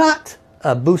 when we do not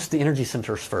boost the energy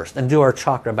centers first and do our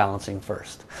chakra balancing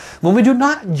first, when we do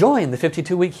not join the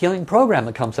 52-week healing program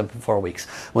that comes up in 4 weeks,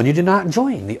 when you do not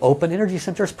join the open energy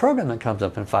centers program that comes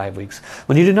up in 5 weeks,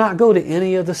 when you do not go to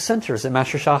any of the centers that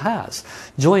Master Sha has,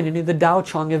 join any of the Tao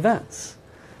Chong events,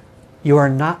 you are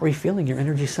not refilling your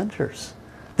energy centers.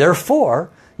 Therefore,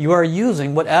 you are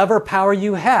using whatever power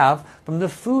you have from the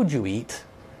food you eat,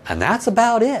 and that's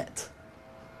about it.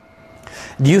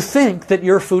 Do you think that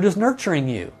your food is nurturing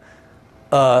you?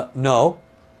 No.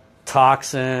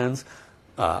 Toxins,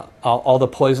 all the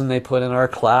poison they put in our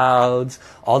clouds,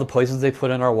 all the poisons they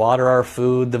put in our water, our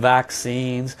food, the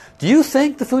vaccines. Do you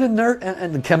think the food and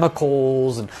the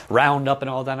chemicals and Roundup and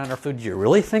all that on our food, do you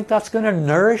really think that's going to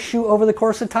nourish you over the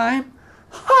course of time?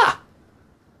 Ha!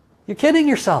 You're kidding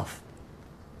yourself.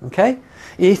 Okay?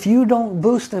 If you don't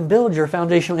boost and build your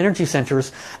foundational energy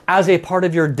centers as a part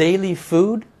of your daily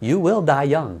food, you will die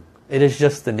young. It is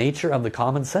just the nature of the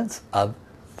common sense of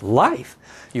life.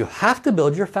 You have to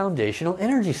build your foundational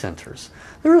energy centers.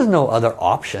 There is no other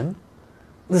option.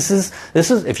 This is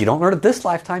if you don't learn it this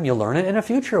lifetime, you'll learn it in a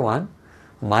future one.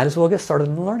 Might as well get started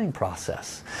in the learning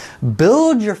process.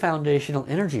 Build your foundational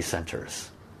energy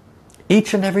centers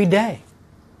each and every day.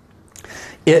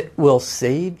 It will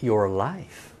save your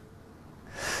life.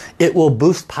 It will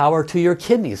boost power to your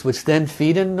kidneys, which then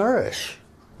feed and nourish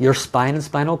your spine and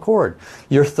spinal cord,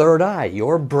 your third eye,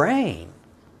 your brain,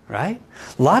 right?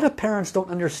 A lot of parents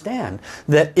don't understand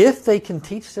that if they can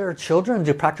teach their children,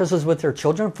 do practices with their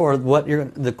children for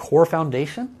the core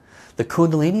foundation, the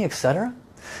Kundalini, etc.,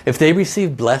 If they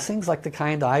receive blessings like the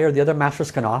kind I or the other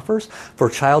masters can offer for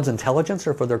child's intelligence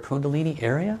or for their Kundalini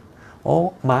area,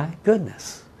 oh my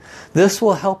goodness. This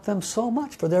will help them so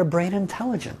much for their brain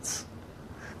intelligence.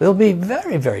 They'll be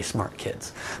very, very smart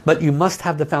kids. But you must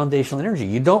have the foundational energy.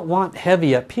 You don't want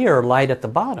heavy up here, light at the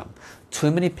bottom.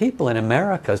 Too many people in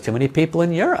America, too many people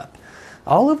in Europe.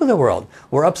 All over the world.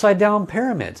 We're upside down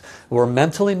pyramids. We're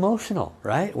mental emotional,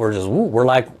 right? We're just, we're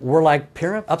like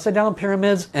upside down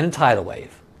pyramids and a tidal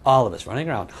wave. All of us running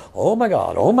around. Oh my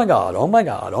God, oh my God, oh my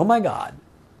God, oh my God.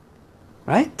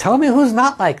 Right? Tell me who's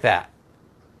not like that.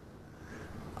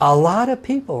 A lot of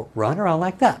people run around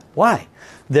like that. Why?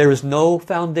 There is no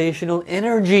foundational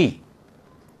energy.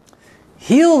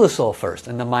 Heal the soul first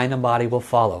and the mind and body will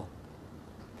follow.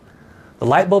 The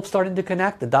light bulb's starting to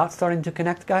connect, the dot's starting to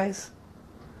connect, guys.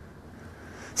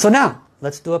 So now,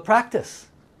 let's do a practice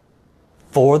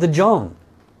for the Zhong.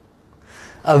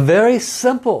 A very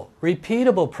simple,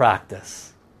 repeatable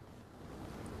practice.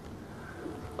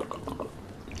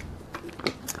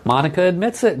 Monica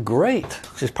admits it. Great.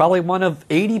 She's probably one of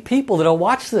 80 people that'll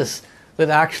watch this that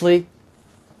actually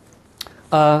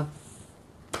will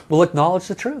acknowledge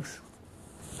the truth.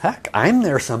 Heck, I'm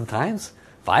there sometimes.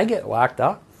 If I get whacked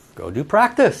up, go do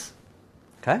practice.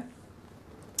 Okay?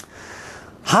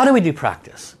 How do we do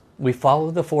practice? We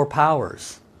follow the 4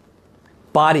 powers.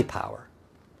 Body power.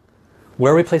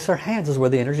 Where we place our hands is where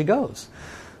the energy goes.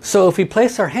 So if we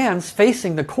place our hands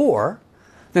facing the core,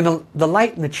 then the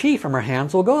light and the chi from our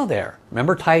hands will go there.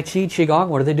 Remember Tai Chi, Qigong,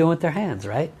 what are they doing with their hands,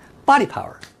 right? Body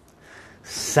power.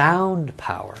 Sound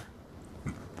power.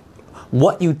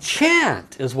 What you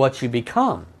chant is what you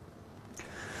become.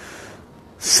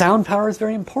 Sound power is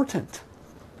very important.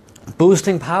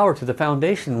 Boosting power to the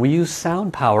foundation, we use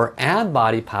sound power and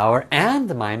body power and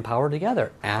the mind power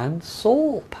together. And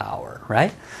soul power,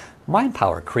 right? Mind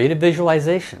power, creative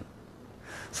visualization.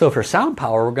 So for sound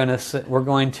power, we're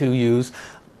going to use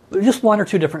just 1 or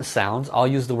 2 different sounds. I'll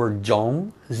use the word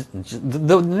Zhong,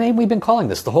 the name we've been calling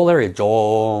this, the whole area.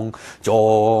 Zhong,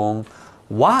 Zhong.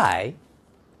 Why?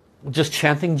 Just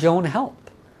chanting Zhong help?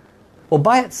 Well,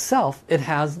 by itself, it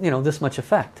has, this much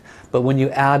effect. But when you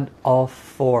add all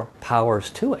 4 powers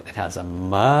to it, it has a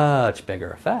much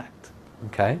bigger effect.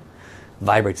 Okay?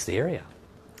 Vibrates the area.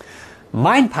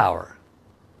 Mind power.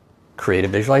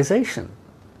 Creative visualization.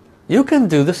 You can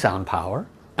do the sound power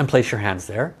and place your hands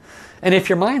there. And if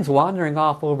your mind's wandering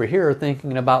off over here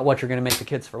thinking about what you're going to make the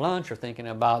kids for lunch or thinking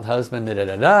about husband,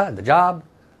 the job,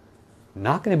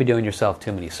 not going to be doing yourself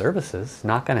too many services.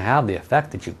 Not going to have the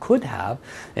effect that you could have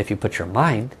if you put your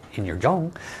mind in your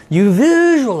Zhong. You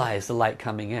visualize the light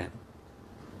coming in.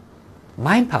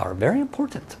 Mind power, very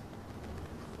important.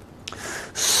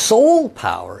 Soul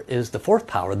power is the 4th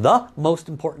power, the most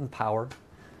important power.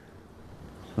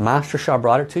 Master Sha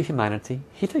brought it to humanity.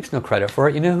 He takes no credit for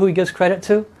it. You know who he gives credit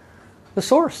to? The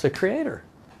source, the creator.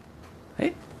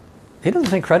 He doesn't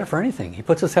take credit for anything. He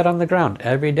puts his head on the ground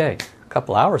every day. A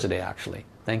couple hours a day, actually.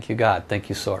 Thank you, God. Thank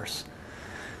you, Source.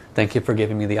 Thank you for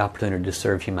giving me the opportunity to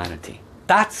serve humanity.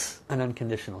 That's an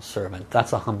unconditional servant.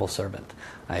 That's a humble servant.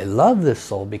 I love this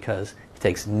soul because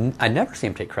I never see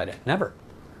him take credit. Never.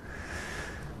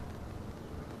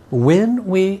 When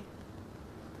we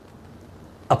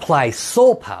apply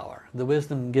soul power, the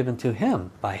wisdom given to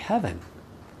him by heaven,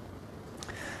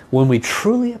 when we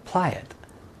truly apply it,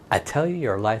 I tell you,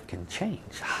 your life can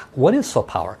change. What is soul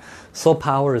power? Soul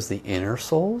power is the inner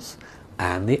souls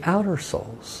and the outer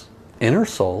souls. Inner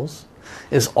souls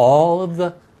is all of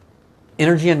the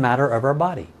energy and matter of our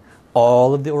body.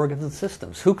 All of the organs and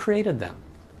systems. Who created them?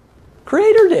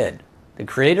 Creator did. Did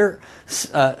Creator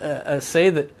say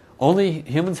that only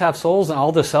humans have souls and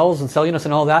all the cells and cell units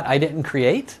and all that I didn't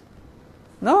create?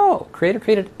 No, Creator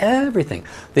created everything.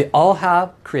 They all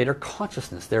have Creator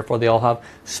consciousness. Therefore, they all have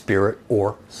spirit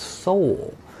or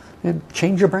soul. And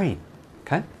change your brain.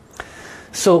 Okay?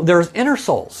 So there's inner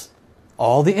souls.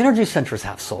 All the energy centers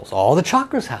have souls. All the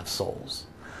chakras have souls.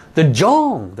 The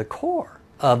Zhong, the core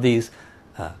of these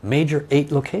major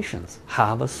 8 locations,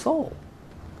 have a soul.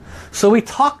 So we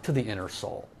talk to the inner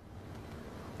soul.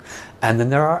 And then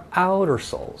there are outer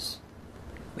souls.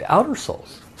 The outer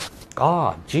souls.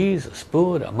 God, Jesus,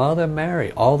 Buddha, Mother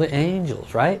Mary, all the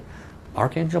angels, right?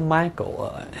 Archangel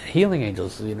Michael, healing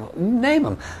angels, name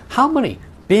them. How many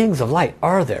beings of light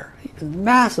are there?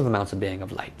 Massive amounts of being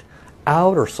of light.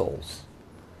 Outer souls.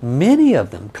 Many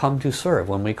of them come to serve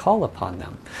when we call upon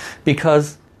them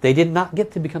because they did not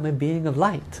get to become a being of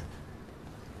light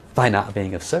by not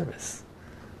being of service.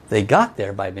 They got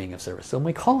there by being of service. So when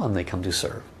we call them, they come to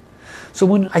serve. So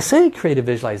when I say creative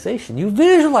visualization, you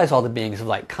visualize all the beings of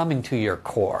light coming to your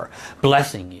core,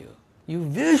 blessing you, You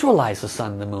visualize the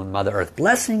sun, the moon, Mother Earth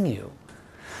blessing you.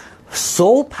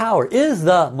 Soul power is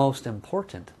the most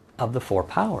important of the 4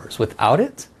 powers. Without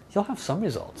it, you'll have some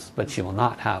results, but you will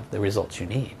not have the results you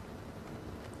need.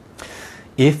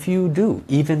 If you do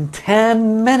even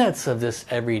 10 minutes of this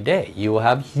every day, you will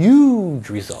have huge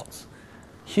results.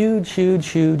 Huge, huge,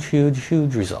 huge, huge,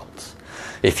 huge results.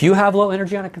 If you have low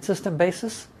energy on a consistent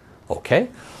basis, okay,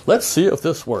 let's see if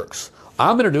this works.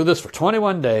 I'm going to do this for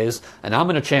 21 days, and I'm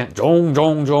going to chant Zhong,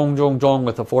 Zhong, Zhong, Zhong, Zhong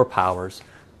with the 4 powers.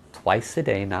 Twice a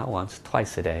day, not once,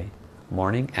 twice a day.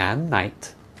 Morning and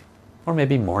night. Or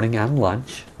maybe morning and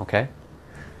lunch, okay?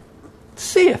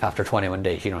 See if after 21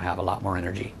 days you don't have a lot more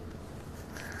energy.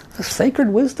 It's a sacred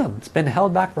wisdom. It's been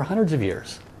held back for hundreds of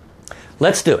years.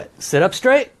 Let's do it. Sit up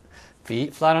straight.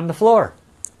 Feet flat on the floor.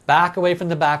 Back away from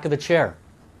the back of the chair.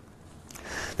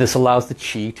 This allows the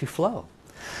chi to flow.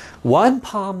 One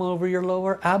palm over your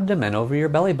lower abdomen, over your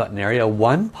belly button area.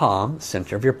 One palm,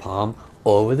 center of your palm,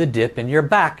 over the dip in your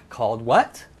back. Called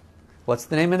what? What's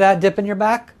the name of that dip in your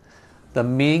back? The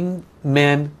Ming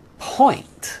Men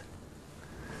point.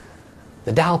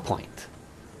 The Tao point.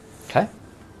 Okay?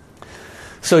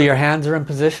 So your hands are in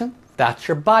position. That's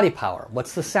your body power.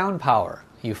 What's the sound power?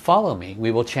 You follow me. We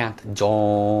will chant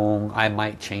Zhong. I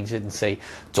might change it and say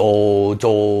Zhou,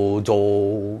 Zhou,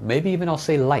 Zhou. Maybe even I'll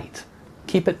say light.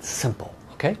 Keep it simple.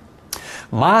 Okay?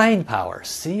 Mind power.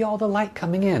 See all the light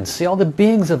coming in. See all the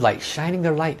beings of light shining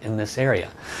their light in this area.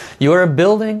 You are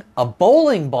building a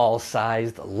bowling ball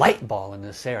sized light ball in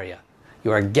this area.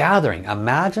 You are gathering.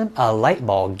 Imagine a light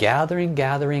ball gathering,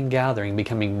 gathering, gathering,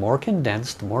 becoming more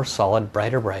condensed, more solid,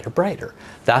 brighter, brighter, brighter.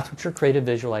 That's what your creative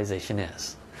visualization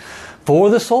is. For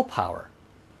the soul power,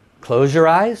 close your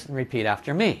eyes and repeat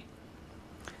after me,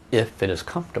 if it is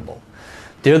comfortable.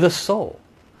 Dear the soul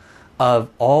of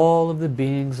all of the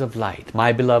beings of light,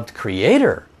 my beloved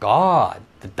Creator, God,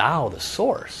 the Tao, the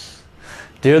Source.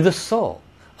 Dear the soul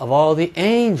of all the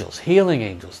angels, healing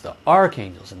angels, the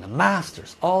archangels and the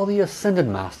masters, all the ascended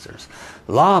masters,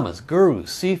 lamas,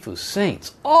 gurus, sifus,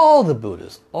 saints, all the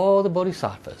Buddhas, all the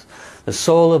bodhisattvas, the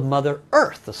soul of Mother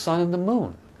Earth, the sun and the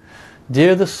moon.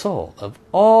 Dear the soul of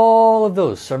all of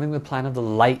those serving the plan of the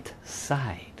light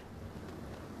side,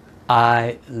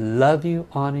 I love you,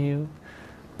 honor you,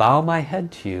 bow my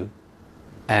head to you,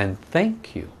 and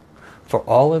thank you for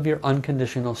all of your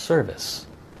unconditional service,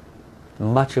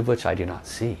 much of which I do not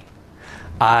see.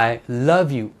 I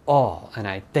love you all, and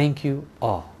I thank you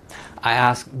all. I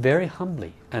ask very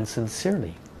humbly and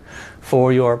sincerely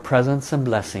for your presence and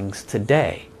blessings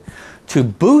today to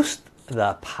boost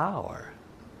the power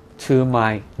to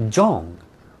my Zhong,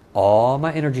 all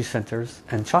my energy centers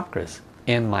and chakras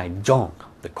in my Zhong,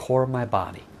 the core of my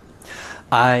body.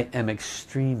 I am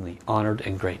extremely honored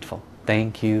and grateful.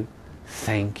 Thank you,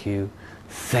 thank you,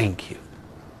 thank you.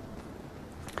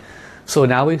 So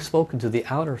now we've spoken to the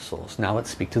outer souls. Now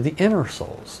let's speak to the inner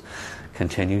souls.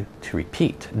 Continue to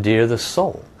repeat. Dear the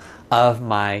soul of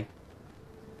my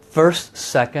first,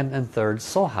 second, and third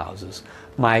soul houses,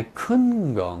 my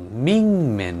Kun Gong,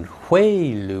 Ming Min,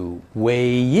 Hui Lu,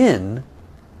 Wei Yin,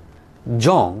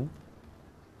 Zhong,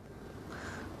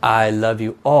 I love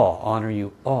you all, honor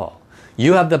you all.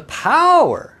 You have the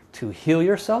power to heal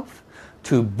yourself,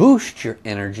 to boost your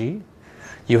energy.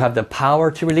 You have the power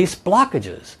to release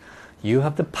blockages. You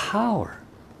have the power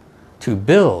to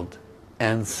build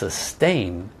and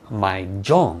sustain my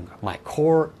Zhong, my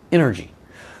core energy.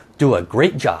 Do a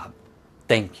great job.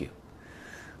 Thank you.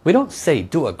 We don't say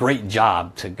do a great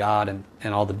job to God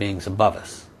and all the beings above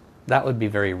us. That would be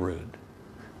very rude.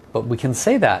 But we can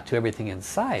say that to everything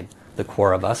inside the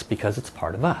core of us because it's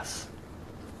part of us.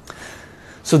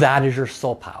 So that is your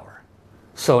soul power.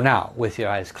 So now, with your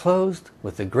eyes closed,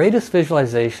 with the greatest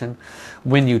visualization,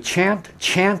 when you chant,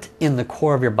 chant in the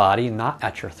core of your body, not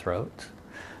at your throat.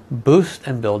 Boost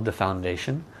and build the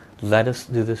foundation. Let us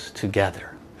do this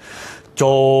together.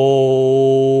 Zhong,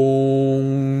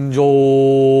 Zhong,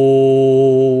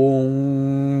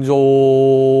 Zhong,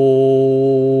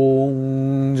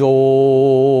 Zhong,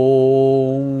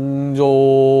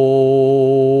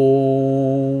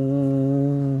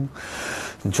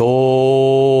 Zhong,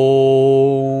 Zhong,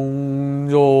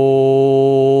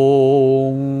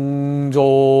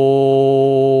 Zhong,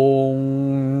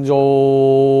 Zhong, Zhong,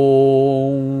 Zhong,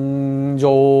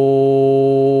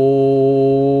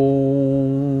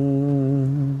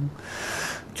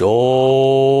 Zhong, Zhong,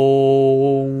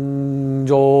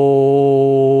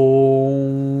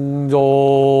 Zhong,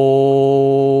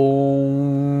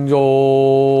 Zhong,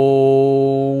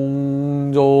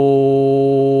 Zhong.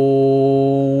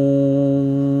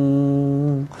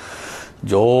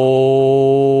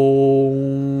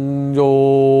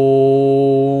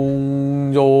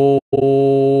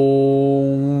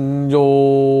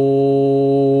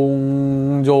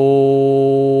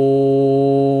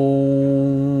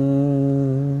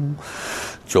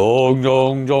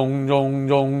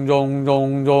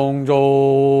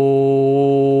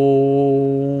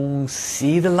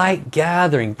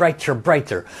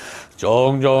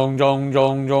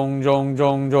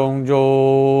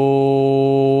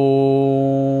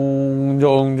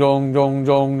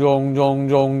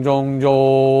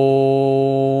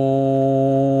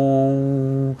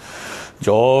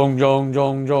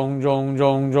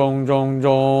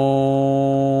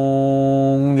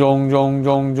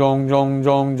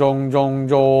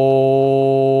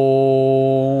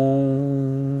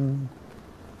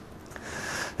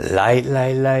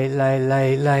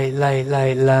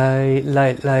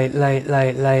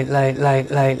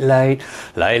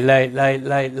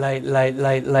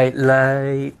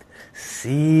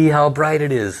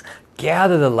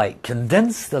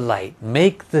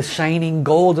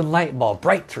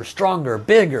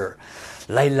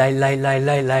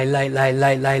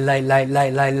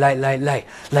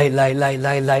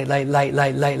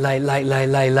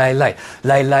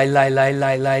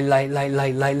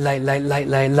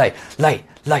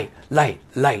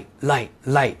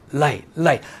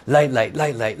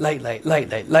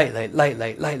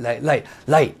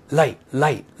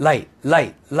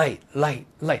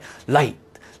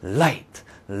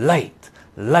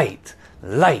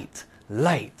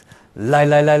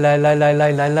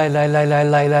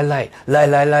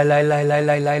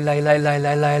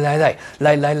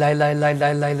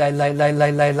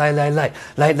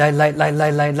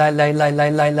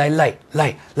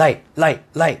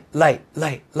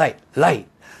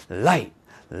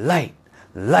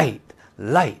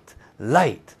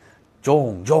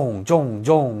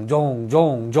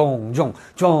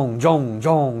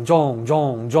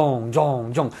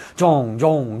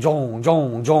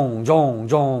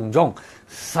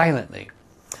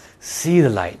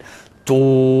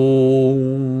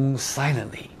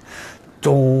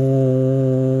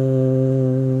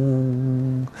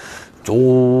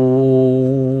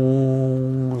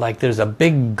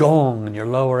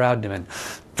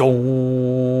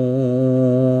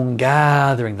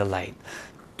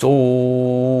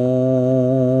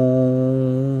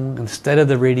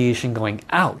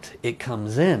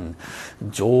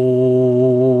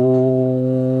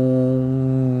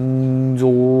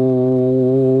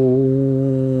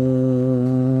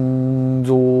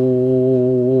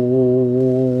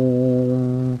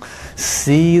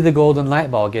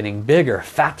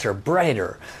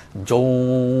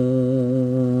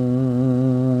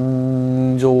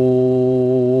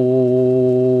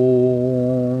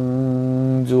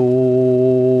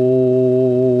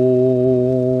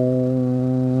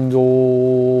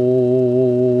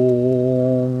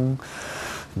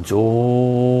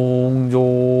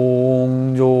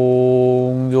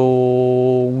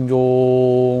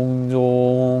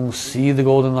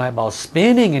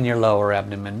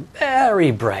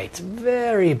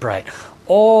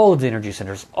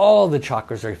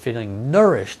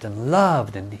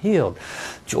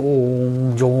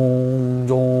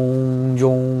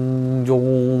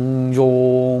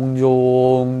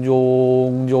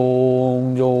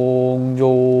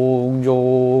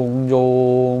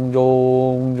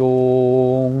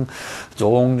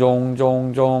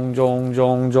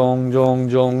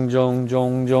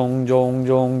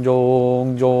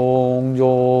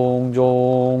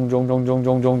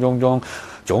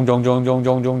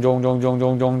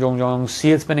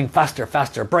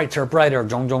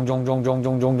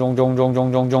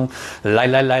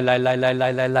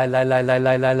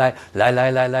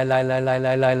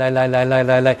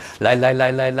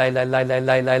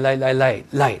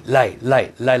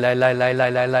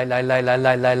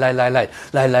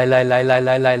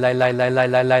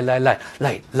 light,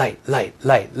 light, light, light,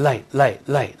 light, light, light,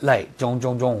 light, light, zhong,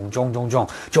 zhong, zhong, zhong, zhong,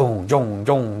 zhong, zhong,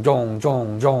 zhong, zhong, zhong,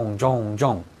 zhong, zhong, zhong,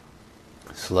 zhong.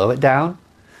 Slow it down.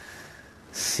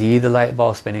 See the light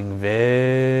ball spinning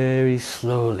very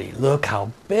slowly. Look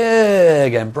how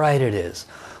big and bright it is.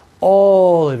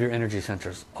 All of your energy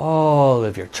centers, all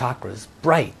of your chakras,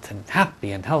 bright and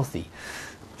happy and healthy.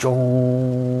 Zhong,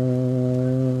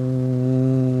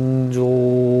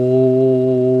 zhong,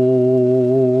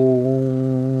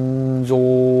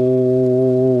 zhong,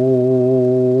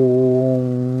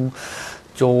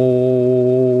 zhong,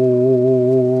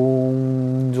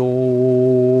 zhong, zhong.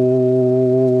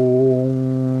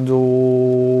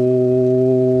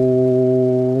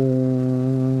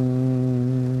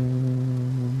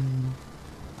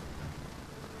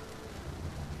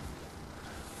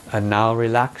 And now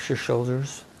relax your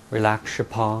shoulders, relax your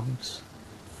palms.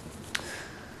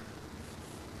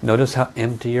 Notice how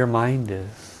empty your mind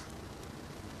is.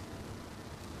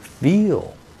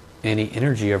 Feel any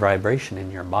energy or vibration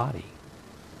in your body.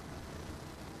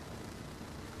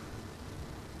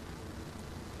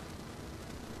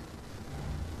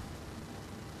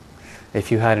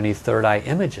 If you had any third eye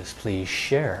images, please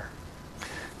share.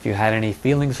 If you had any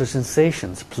feelings or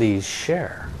sensations, please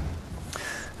share.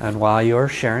 And while you're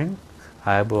sharing,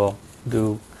 I will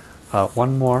do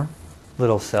one more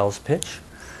little sales pitch.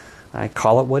 I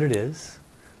call it what it is.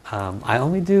 I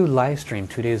only do live stream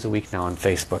 2 days a week now on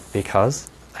Facebook because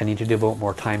I need to devote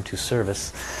more time to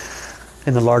service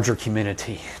in the larger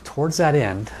community. Towards that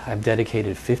end, I've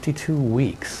dedicated 52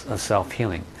 weeks of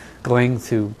self-healing, going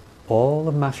through all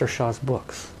of Master Sha's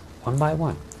books, one by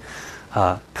one,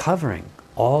 covering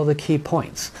all the key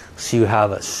points, so you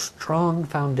have a strong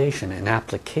foundation and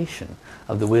application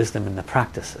of the wisdom and the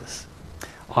practices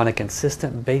on a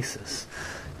consistent basis.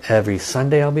 Every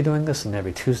Sunday I'll be doing this, and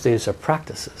every Tuesdays are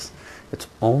practices. It's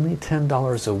only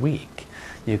 $10 a week.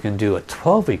 You can do a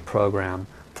 12-week program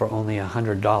for only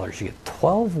 $100. You get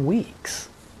 12 weeks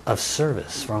of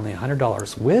service for only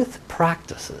 $100 with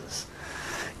practices.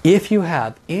 If you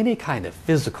have any kind of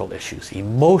physical issues,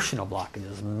 emotional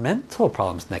blockages, mental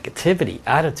problems, negativity,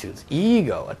 attitudes,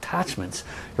 ego, attachments,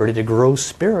 you're ready to grow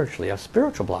spiritually, have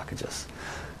spiritual blockages,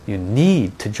 you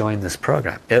need to join this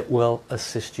program. It will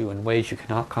assist you in ways you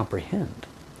cannot comprehend.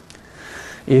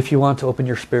 If you want to open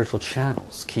your spiritual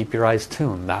channels, keep your eyes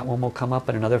tuned. That one will come up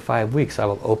in another 5 weeks. I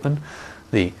will open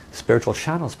the Spiritual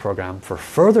Channels program for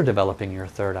further developing your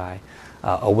third eye,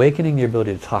 awakening your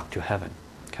ability to talk to heaven.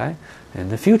 Okay? In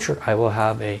the future, I will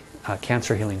have a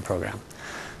cancer healing program.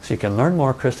 So you can learn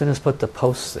more. Kristen has put the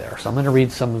posts there. So I'm going to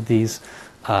read some of these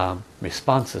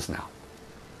responses now.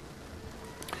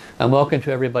 And welcome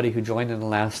to everybody who joined in the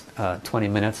last 20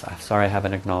 minutes. I'm sorry I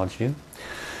haven't acknowledged you.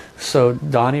 So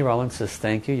Donnie Rollins says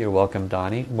thank you. You're welcome,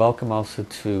 Donnie. Welcome also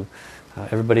to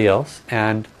everybody else.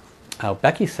 And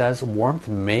Becky says warmth,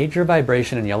 major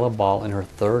vibration and yellow ball in her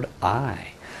third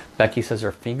eye. Becky says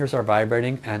her fingers are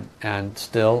vibrating and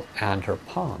still, and her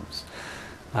palms.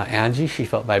 Angie, she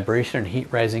felt vibration and heat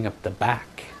rising up the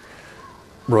back.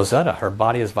 Rosetta, her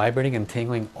body is vibrating and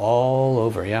tingling all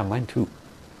over. Yeah, mine too.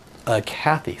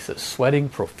 Kathy says sweating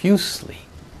profusely.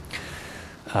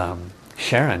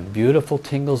 Sharon, beautiful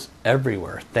tingles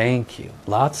everywhere. Thank you.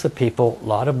 Lots of people, a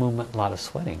lot of movement, a lot of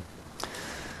sweating.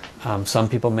 Some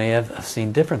people may have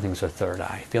seen different things with third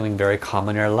eye, feeling very calm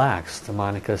and relaxed.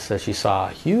 Monica says she saw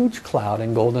a huge cloud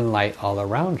and golden light all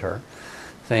around her.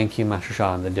 Thank you, Master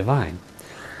Sha and the Divine.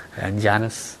 And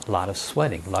Janice, a lot of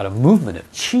sweating, a lot of movement of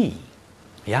chi.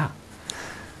 Yeah.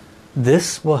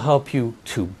 This will help you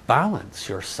to balance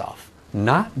yourself,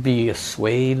 not be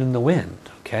swayed in the wind.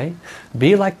 Okay?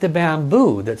 Be like the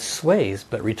bamboo that sways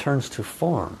but returns to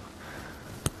form.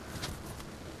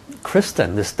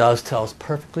 Kristen, this does tell us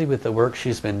perfectly with the work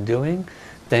she's been doing.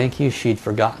 Thank you. She'd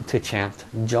forgotten to chant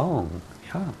Zhong.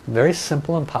 Yeah, very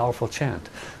simple and powerful chant.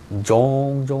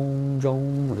 Zhong, Zhong,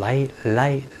 Zhong, light,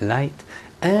 light, light.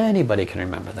 Anybody can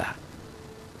remember that.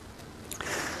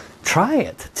 Try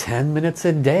it 10 minutes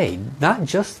a day, not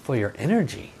just for your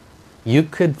energy. You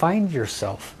could find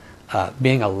yourself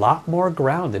being a lot more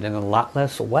grounded and a lot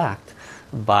less whacked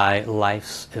by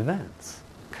life's events.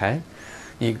 Okay?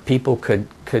 People could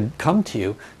come to you.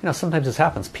 You know, sometimes this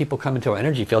happens. People come into our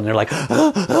energy field and they're like,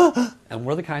 and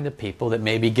we're the kind of people that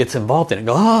maybe gets involved in it and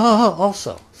go,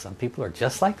 also. Some people are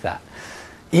just like that.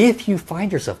 If you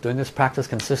find yourself doing this practice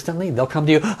consistently, they'll come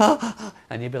to you,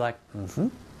 and you'll be like,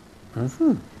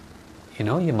 you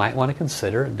know, you might want to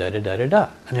consider da-da-da-da-da.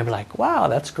 And they'll be like, wow,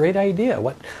 that's a great idea.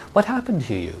 What happened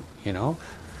to you? You know,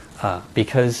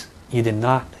 because you did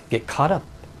not get caught up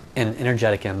in an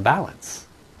energetic imbalance.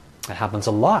 It happens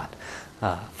a lot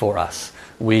for us.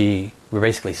 We're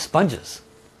basically sponges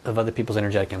of other people's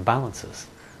energetic imbalances.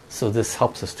 So this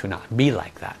helps us to not be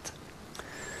like that.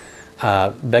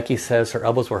 Becky says her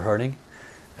elbows were hurting.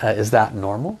 Is that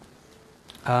normal?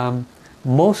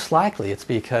 Most likely it's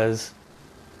because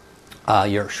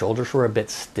your shoulders were a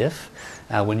bit stiff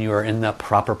when you were in the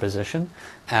proper position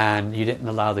and you didn't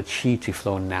allow the chi to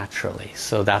flow naturally.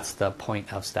 So that's the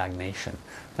point of stagnation.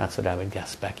 That's what I would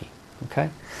guess, Becky. Okay?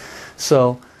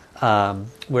 So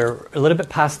we're a little bit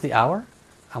past the hour.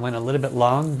 I went a little bit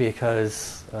long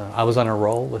because I was on a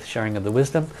roll with sharing of the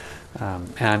wisdom,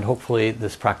 and hopefully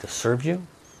this practice served you.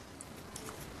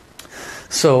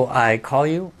 So I call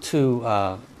you to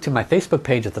my Facebook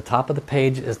page. At the top of the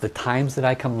page is the times that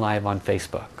I come live on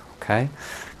Facebook. Okay,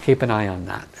 keep an eye on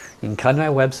that. You can come to my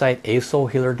website,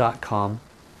 asoulhealer.com.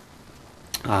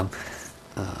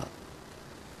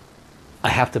 I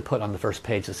have to put on the first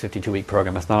page this 52-week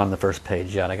program. It's not on the first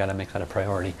page yet. I got to make that a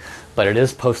priority. But it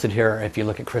is posted here. If you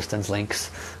look at Kristen's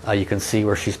links, you can see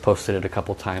where she's posted it a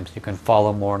couple times. You can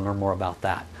follow more and learn more about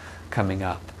that coming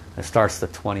up. It starts the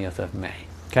 20th of May.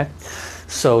 Okay?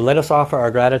 So let us offer our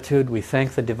gratitude. We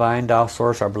thank the Divine Tao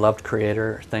Source, our beloved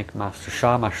Creator. Thank Master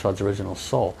Sha, Master Sha's original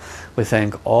soul. We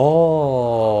thank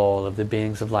all of the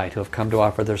beings of light who have come to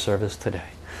offer their service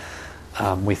today.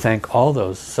 We thank all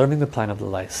those serving the planet of the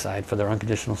light side for their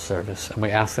unconditional service, and we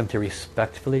ask them to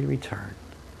respectfully return.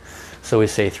 So we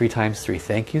say 3 times 3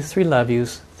 thank yous, 3 love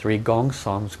yous, 3 gong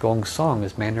songs. Gong song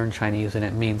is Mandarin Chinese, and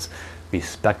it means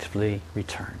respectfully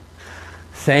return.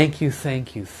 Thank you,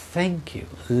 thank you, thank you.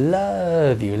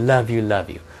 Love you, love you, love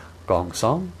you. Gong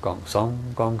song, gong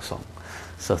song, gong song.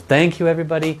 So thank you,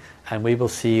 everybody, and we will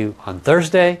see you on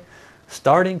Thursday,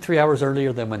 starting 3 hours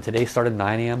earlier than when today started,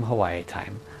 9 a.m. Hawaii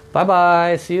time.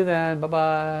 Bye-bye. See you then.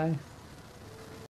 Bye-bye.